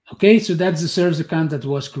 Okay, so that's the service account that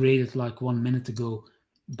was created like 1 minute ago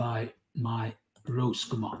by my rows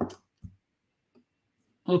command.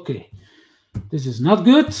 Okay, this is not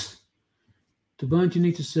good. To bind, you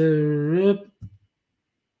need to set up.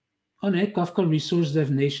 Oh no, Kafka resource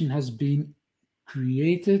definition has been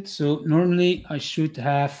created. So normally I should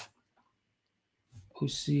have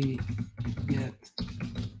OC get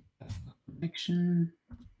Kafka connection.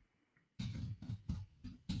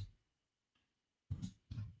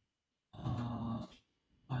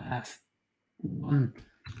 I have one,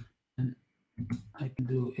 and I can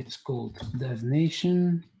do. It's called Dev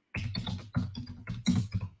Nation.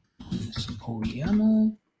 This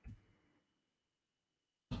OYAML.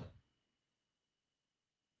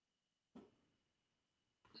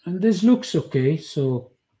 And this looks okay.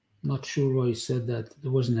 So not sure why he said that.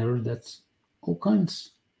 There was an error. That's all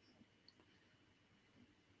kinds.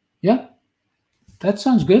 Yeah, that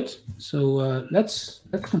sounds good. So let's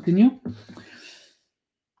continue.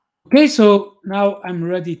 Okay, so now I'm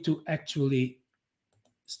ready to actually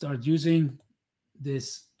start using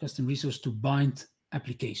this custom resource to bind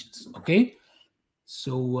applications. Okay,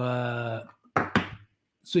 so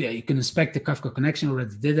yeah, you can inspect the Kafka connection. I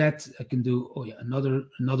already did that. I can do. Oh yeah,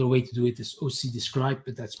 another way to do it is OC describe,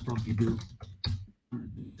 but that's probably do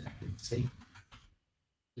exactly the same.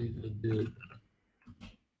 Do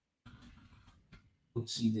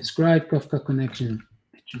OC describe Kafka connection.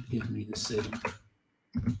 It should give me the same.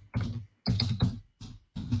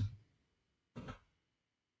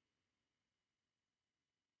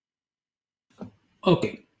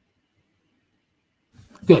 Okay,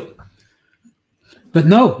 good. But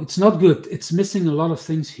no, it's not good. It's missing a lot of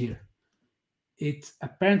things here. It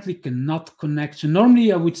apparently cannot connect. So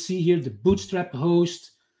normally I would see here the bootstrap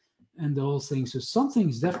host and the whole thing. So something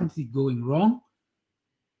is definitely going wrong.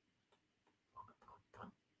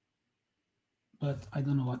 but I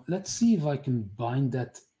don't know what. Let's see if I can bind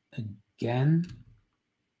that again.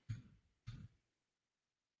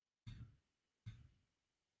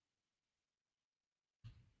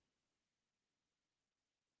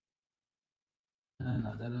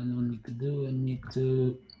 No, that I don't need to do. I need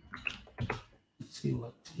to see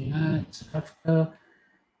what. Yeah, it's Kafka.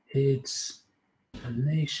 It's a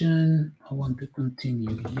nation. I want to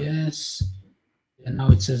continue. Yes. And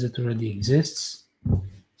now it says it already exists.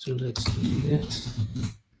 So let's do it.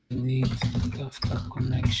 Delete Kafka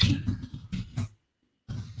connection.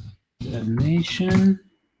 Nation.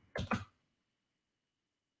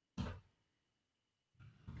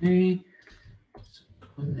 Okay. So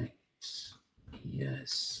connects.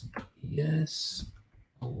 Yes. Yes.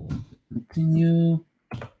 I will continue.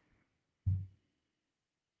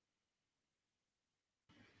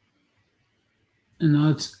 And now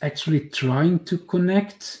it's actually trying to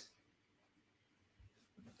connect.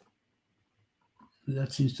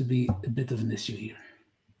 That seems to be a bit of an issue here.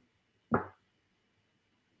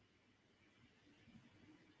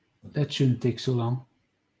 That shouldn't take so long.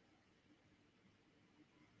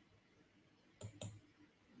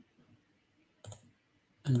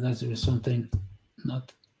 Unless there is something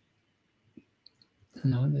not.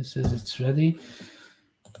 No, this says it's ready.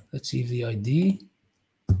 Let's see if the ID.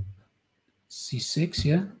 C6,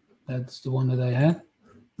 yeah, that's the one that I had.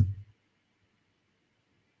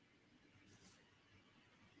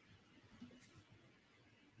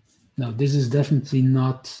 No, this is definitely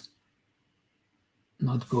not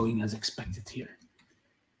going as expected here.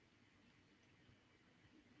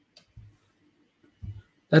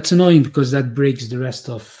 That's annoying because that breaks the rest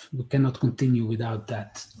of. We cannot continue without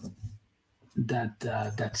that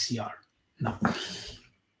CR. No.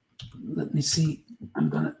 Let me see. I'm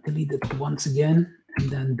gonna delete it once again and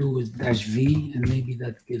then do with -v, and maybe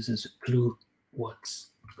that gives us a clue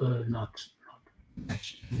what's not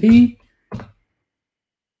 -v.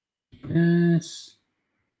 Yes.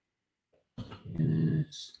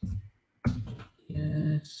 Yes.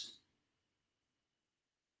 Yes.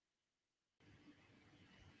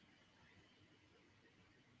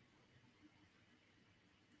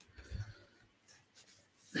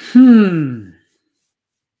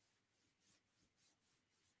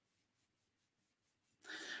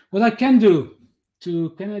 What I can do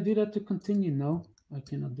can I do that to continue? No, I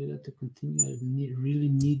cannot do that to continue. I really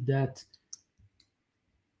need that.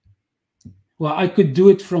 Well, I could do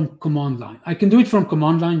it from command line. I can do it from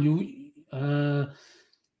command line.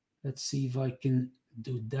 Let's see if I can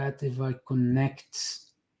do that. If I connect,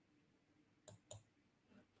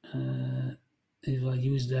 if I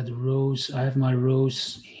use that rows, I have my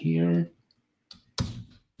rows here.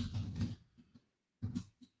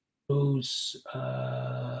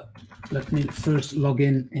 Let me first log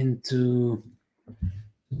in into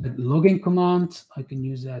the login command. I can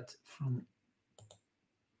use that from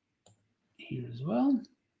here as well.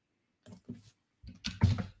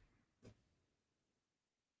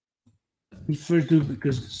 We first do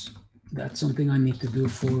because that's something I need to do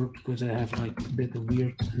because I have like a bit of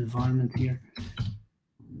weird environment here.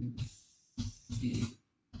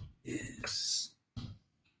 Yes.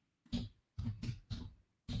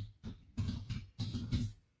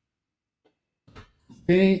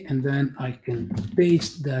 Okay, and then I can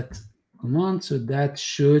paste that command. So that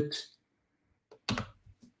should,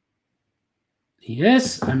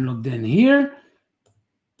 yes, I'm logged in here.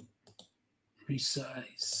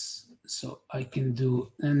 Resize. So I can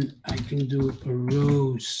do, and I can do a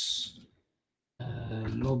rows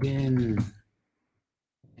login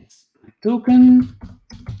token.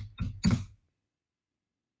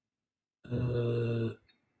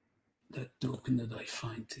 That token that I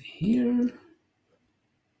find here.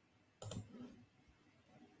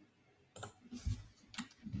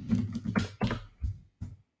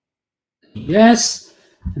 Yes,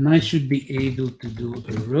 and I should be able to do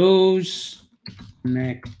a rows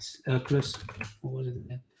connect cluster. What was it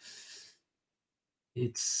again?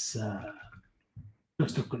 It's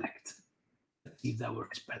cluster connect. Let's see if that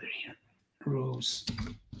works better here. Rows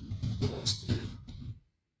cluster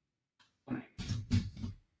connect.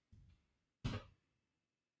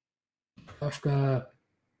 Kafka.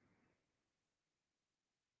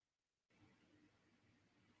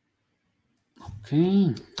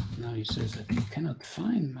 Okay, now he says that he cannot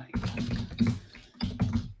find my Kafka.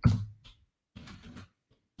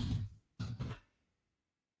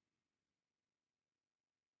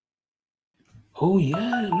 Oh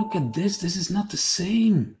yeah, look at this. This is not the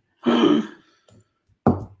same. I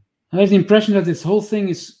have the impression that this whole thing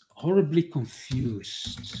is horribly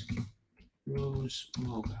confused. Rows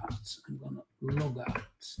logouts. I'm gonna log out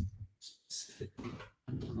specifically.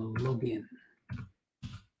 I'm gonna log in.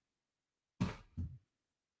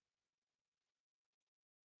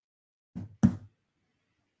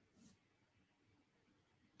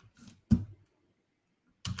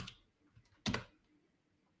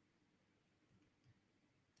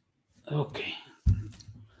 Okay.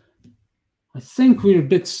 I think we're a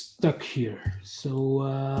bit stuck here.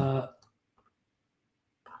 So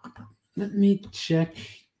let me check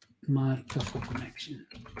my Kafka connection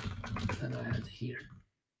that I had here.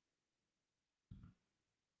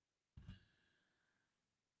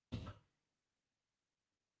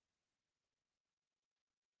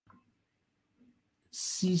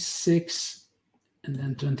 C6 and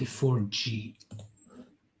then 24G.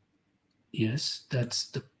 Yes, that's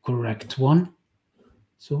the correct one.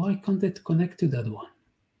 So why can't it connect to that one?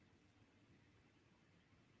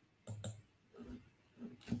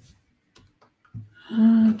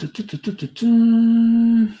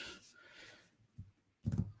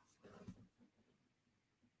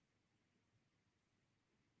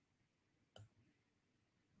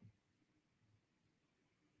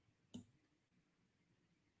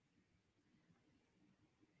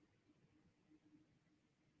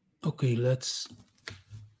 Okay,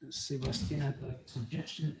 Sebastian had a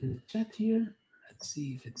suggestion in the chat here. Let's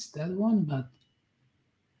see if it's that one, but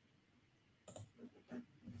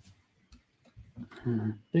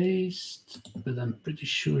paste, but I'm pretty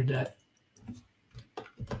sure that.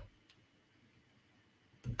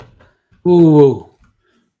 Oh,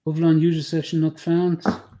 offline user session not found.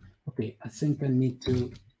 Okay, I think I need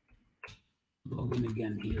to log in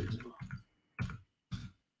again here as well.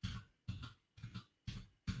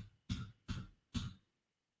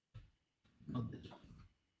 Not this one.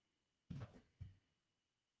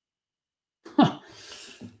 Huh.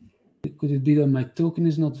 Could it be that my token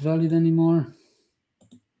is not valid anymore?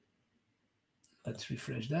 Let's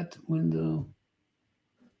refresh that window.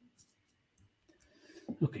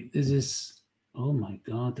 Okay, this is, oh my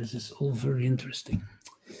God, this is all very interesting.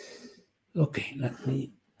 Okay, let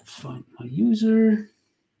me find my user.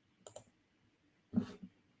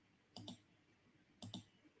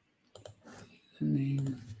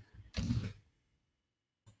 Name.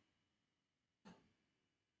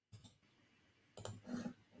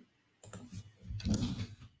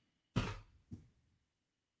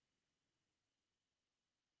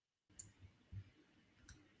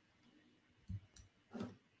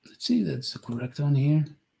 Let's see, that's the correct one here.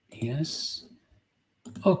 Yes.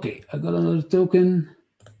 Okay, I got another token.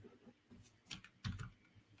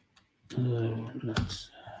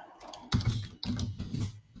 Let's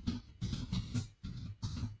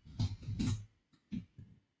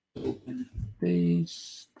open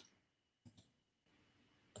paste.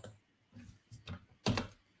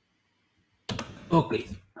 Okay,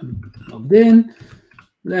 I'm logged in.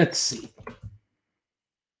 Let's see.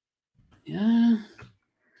 Yeah.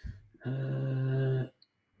 I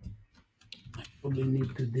probably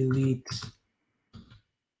need to delete.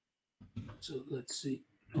 So let's see.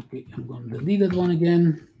 Okay, I'm going to delete that one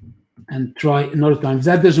again and try another time. If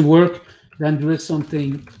that doesn't work, then there is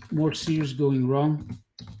something more serious going wrong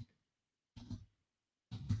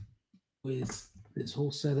with this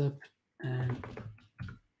whole setup, and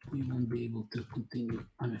we won't be able to continue,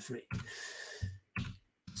 I'm afraid.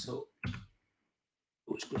 So,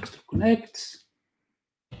 push cluster connect,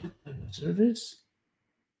 service,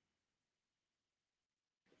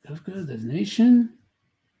 Kafka destination,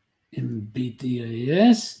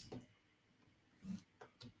 MBTIS.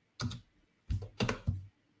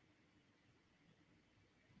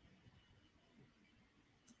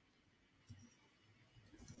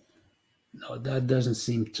 No, that doesn't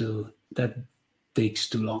seem to, that takes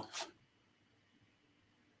too long.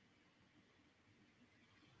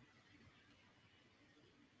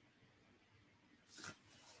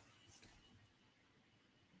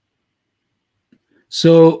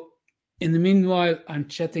 So in the meanwhile, I'm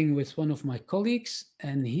chatting with one of my colleagues,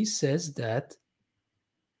 and he says that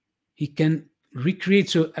he can recreate.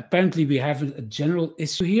 So apparently we have a general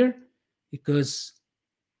issue here because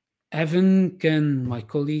Evan my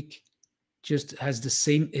colleague, just has the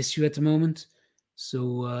same issue at the moment.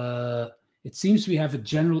 So it seems we have a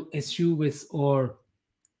general issue with our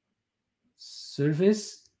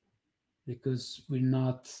service because we're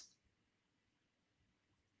not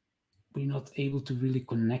able to really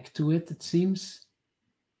connect to it, it seems.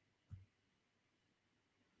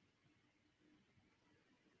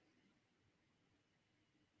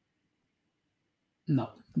 No,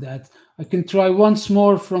 that I can try once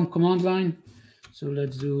more from command line. So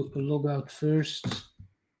let's do a logout first.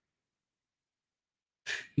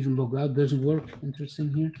 Even logout doesn't work.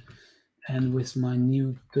 Interesting here. And with my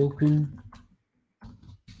new token,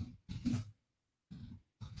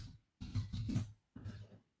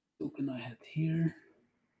 I had here.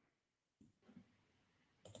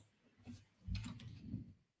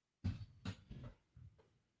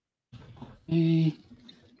 Okay.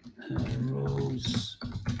 Rose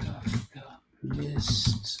Kafka.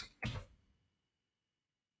 list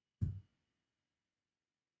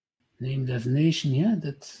name definition. Yeah,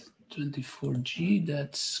 that's 24G.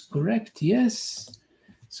 That's correct. Yes.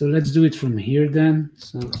 So let's do it from here then.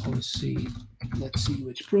 So OC, let's see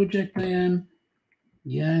which project I am.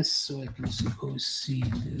 Yes, so I can see OC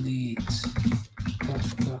delete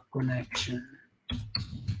Kafka connection.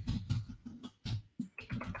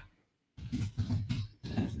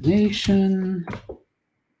 Definition.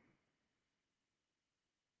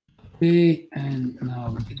 Okay, and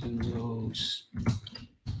now we can do those.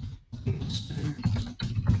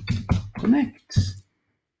 Connect.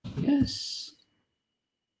 Yes.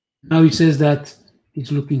 Now it says that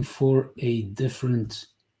it's looking for a different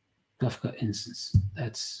Kafka instance.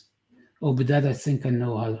 That's, oh, but that I think I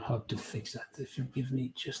know how to fix that. If you give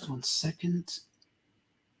me just 1 second.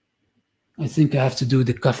 I think I have to do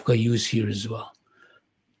the Kafka use here as well.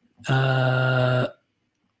 Where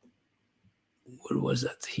was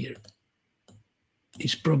that here?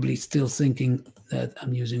 He's probably still thinking that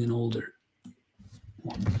I'm using an older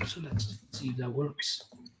one. So let's see if that works.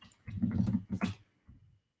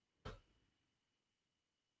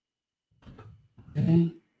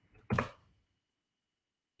 Okay.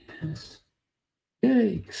 Yes.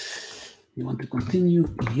 Okay. You want to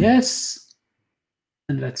continue? Yes.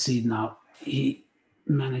 And let's see now. He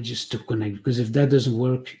manages to connect, because if that doesn't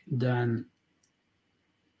work, then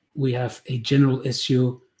we have a general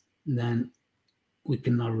issue. Then we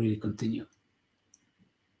cannot really continue.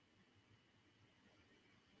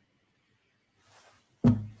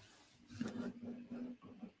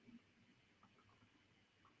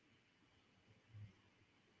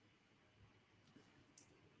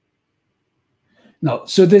 No,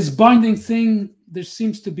 so this binding thing, there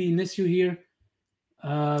seems to be an issue here,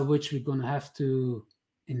 which we're going to have to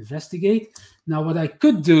investigate. Now, what I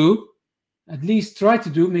could do, at least try to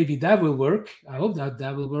do, maybe that will work. I hope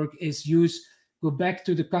that will work, is go back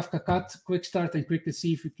to the Kafka cut, quick start, and quickly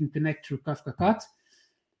see if we can connect through Kafka cut.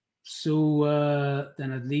 So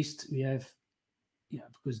then at least we have, yeah,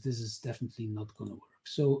 because this is definitely not going to work.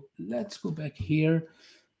 So let's go back here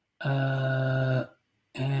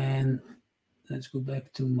and let's go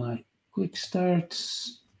back to my quick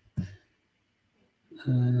starts.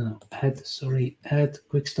 Add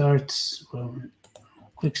quick starts.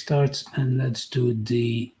 Quick starts, and let's do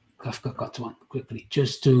the Kafka cut one quickly,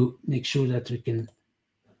 just to make sure that we can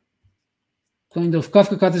kind of,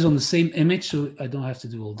 Kafka cut is on the same image, so I don't have to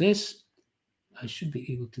do all this. I should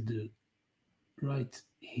be able to do right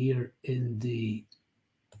here in the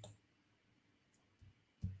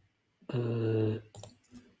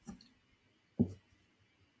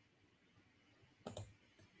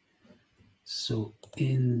so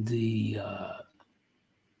in the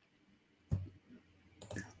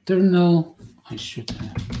terminal, I should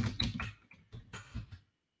have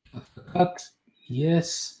cut.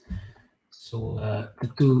 Yes. So the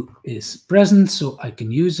tool is present, so I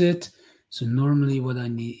can use it. So normally what I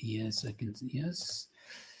need, yes, I can, yes.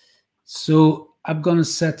 So I'm going to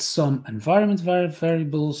set some environment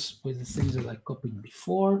variables with the things that I copied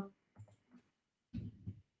before.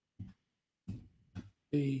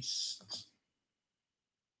 Paste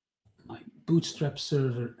my Bootstrap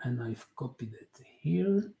server, and I've copied it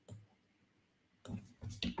here.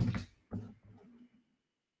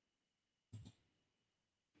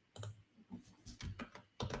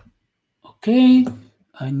 Okay,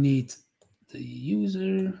 I need the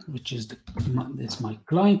user, which is that's my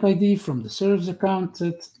client ID from the service account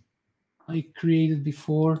that I created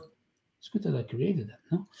before. It's good that I created that,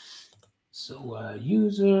 no? So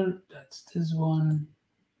user, that's this one.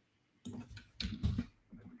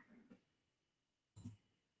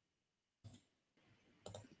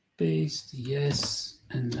 Paste, yes,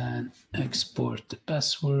 and then export the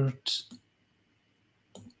password,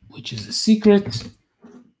 which is a secret.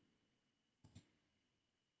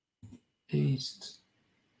 Paste.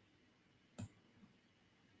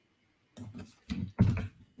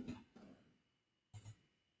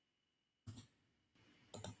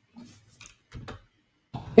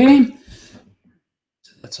 Okay,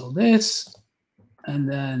 so that's all this. And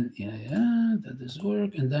then, yeah, that does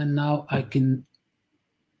work. And then now I can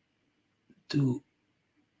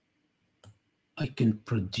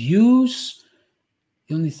produce.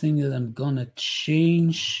 The only thing that I'm gonna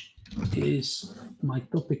change is my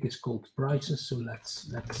topic is called prices. So let's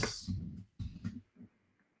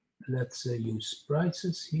use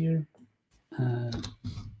prices here.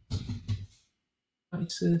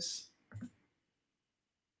 Prices.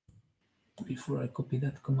 Before I copy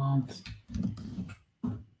that command.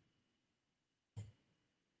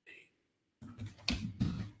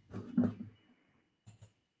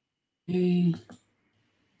 Okay.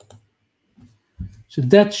 So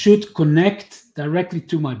that should connect directly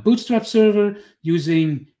to my Bootstrap server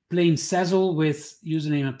using plain SASL with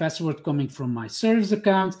username and password coming from my service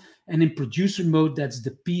account. And in producer mode, that's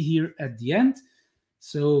the P here at the end.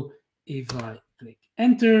 So if I click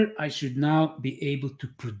enter, I should now be able to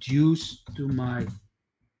produce to my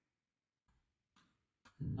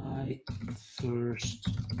first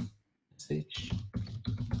message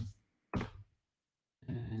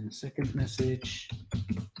and second message,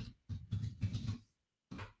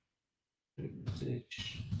 third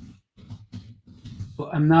message. So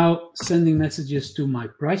I'm now sending messages to my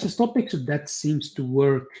prices topic, so that seems to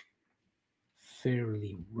work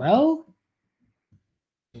fairly well.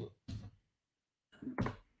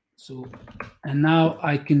 So, and now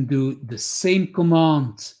I can do the same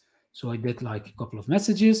command. So I did like a couple of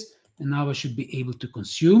messages, and now I should be able to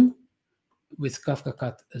consume with Kafka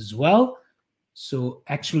Cut as well. So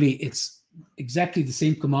actually it's exactly the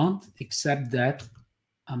same command, except that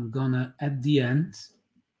I'm gonna, at the end,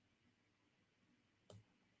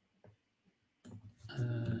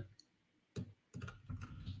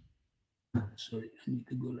 sorry, I need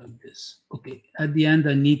to go like this. Okay, at the end,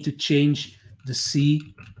 I need to change the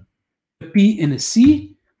P in a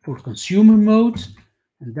C for consumer mode,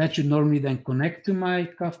 and that should normally then connect to my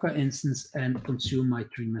Kafka instance and consume my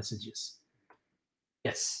 3 messages.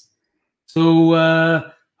 Yes. So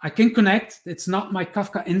I can connect. It's not my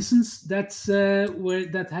Kafka instance that's where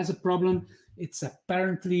that has a problem. It's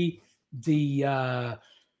apparently the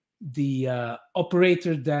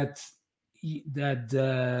operator that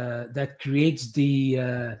creates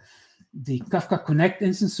the Kafka Connect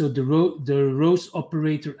instance. So the rows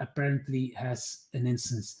operator apparently has an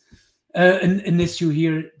instance, an issue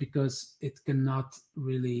here because it cannot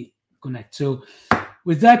really connect. So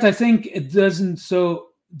with that, I think it doesn't. So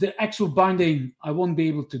the actual binding, I won't be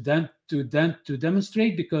able to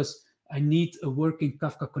demonstrate because I need a working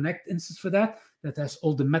Kafka Connect instance for that has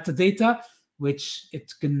all the metadata, which it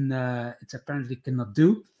apparently cannot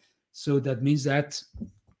do. So that means that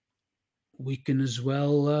we can as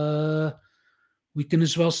well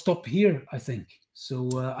stop here, I think.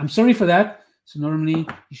 So I'm sorry for that. So normally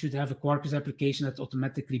you should have a Quarkus application that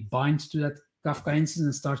automatically binds to that Kafka instance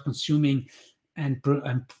and starts consuming and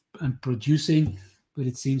producing, but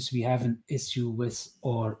it seems we have an issue with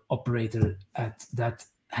our operator that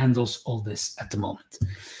handles all this at the moment.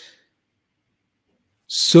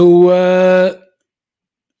 So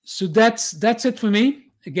so that's it for me.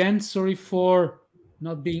 Again, sorry for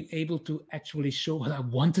not being able to actually show what I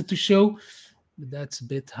wanted to show, but that's a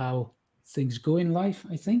bit how things go in life,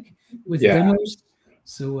 I think, with demos.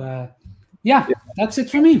 So yeah, that's it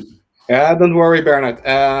for me. Yeah, don't worry, Bernard.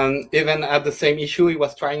 Even at the same issue, he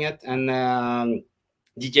was trying it, and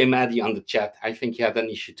DJ Maddie on the chat, I think he had an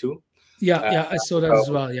issue too. Yeah, I saw that as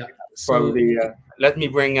well. Yeah, probably. Let me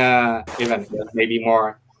bring Ivan maybe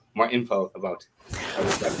more info about.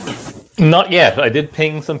 Not yet. I did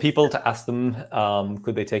ping some people to ask them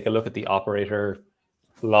could they take a look at the operator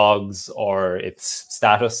logs or its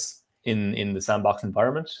status in the sandbox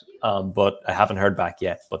environment, but I haven't heard back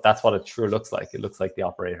yet. But that's what it sure looks like. It looks like the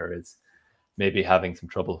operator is maybe having some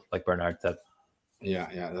trouble, like Bernard said.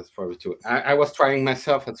 Yeah, that's probably true. I was trying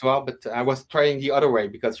myself as well, but I was trying the other way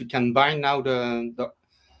because you can bind now the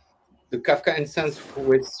Kafka instance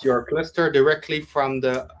with your cluster directly from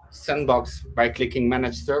the sandbox by clicking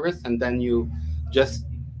Manage Service, and then you just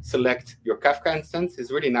select your Kafka instance.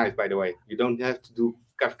 It's really nice, by the way. You don't have to do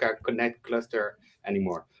Kafka Connect cluster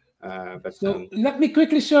anymore. But so let me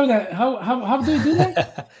quickly show that. How do you do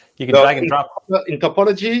that? You can drag and drop. In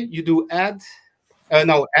topology, you do add.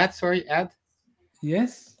 Add.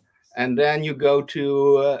 Yes. And then you go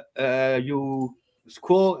to you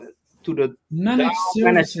scroll to the manage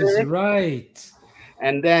services, right?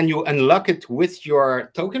 And then you unlock it with your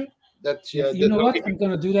token. That you know what? I'm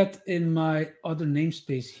gonna do that in my other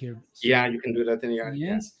namespace here. So, yeah, you can do that in your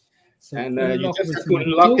yes. So and you just have to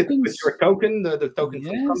unlock it with your token, the token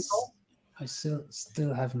from console. I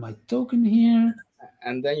still have my token here.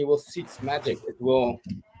 And then you will see its magic. It will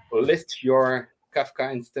list your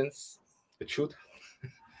Kafka instance. It should.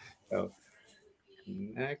 So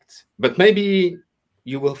connect. But maybe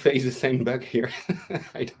you will face the same bug here.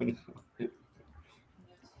 I don't know.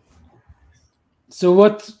 So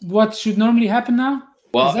what should normally happen now?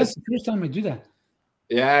 Well, that's the first time I do that.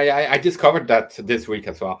 Yeah, I discovered that this week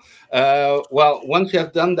as well. Well, once you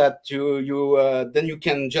have done that, then you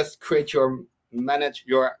can just create your managed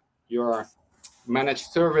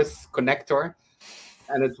service connector,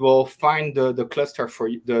 and it will find the cluster for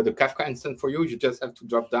you, the Kafka instance for you. You just have to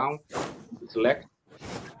drop down, select.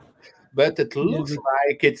 But it looks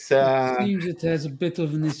like it's. It seems it has a bit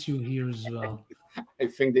of an issue here as well. I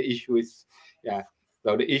think the issue is,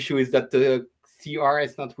 so the issue is that the CR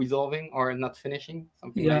is not resolving or not finishing,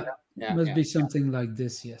 something like that. Yeah, must be something like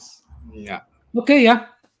this. Yes. Yeah. Okay. Yeah.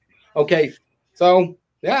 Okay. So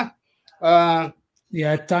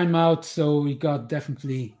timeout. So we got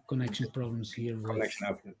definitely connection problems here. Connection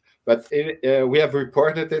happening, but we have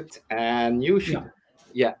reported it, and you should.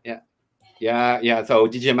 Yeah. So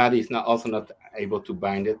DJ Maddie is also not able to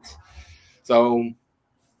bind it. So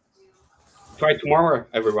try tomorrow,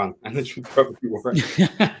 everyone, and it should probably work.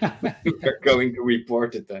 We're going to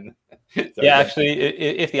report it then. So actually,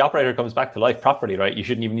 if the operator comes back to life properly, right, you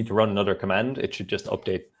shouldn't even need to run another command. It should just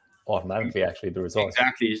update automatically, actually, the result.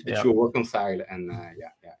 Exactly. It should reconcile, and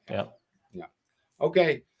yeah.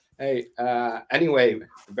 Okay. Hey, anyway,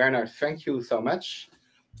 Bernard, thank you so much.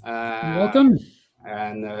 You're welcome.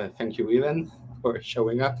 And thank you, Evan, for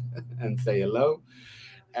showing up and say hello.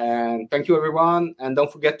 And thank you, everyone. And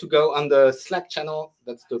don't forget to go on the Slack channel.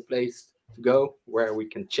 That's the place to go where we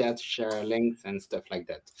can chat, share links, and stuff like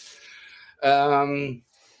that.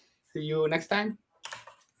 See you next time.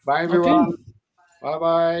 Bye, everyone. Okay.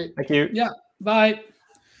 Bye-bye. Thank you. Yeah. Bye.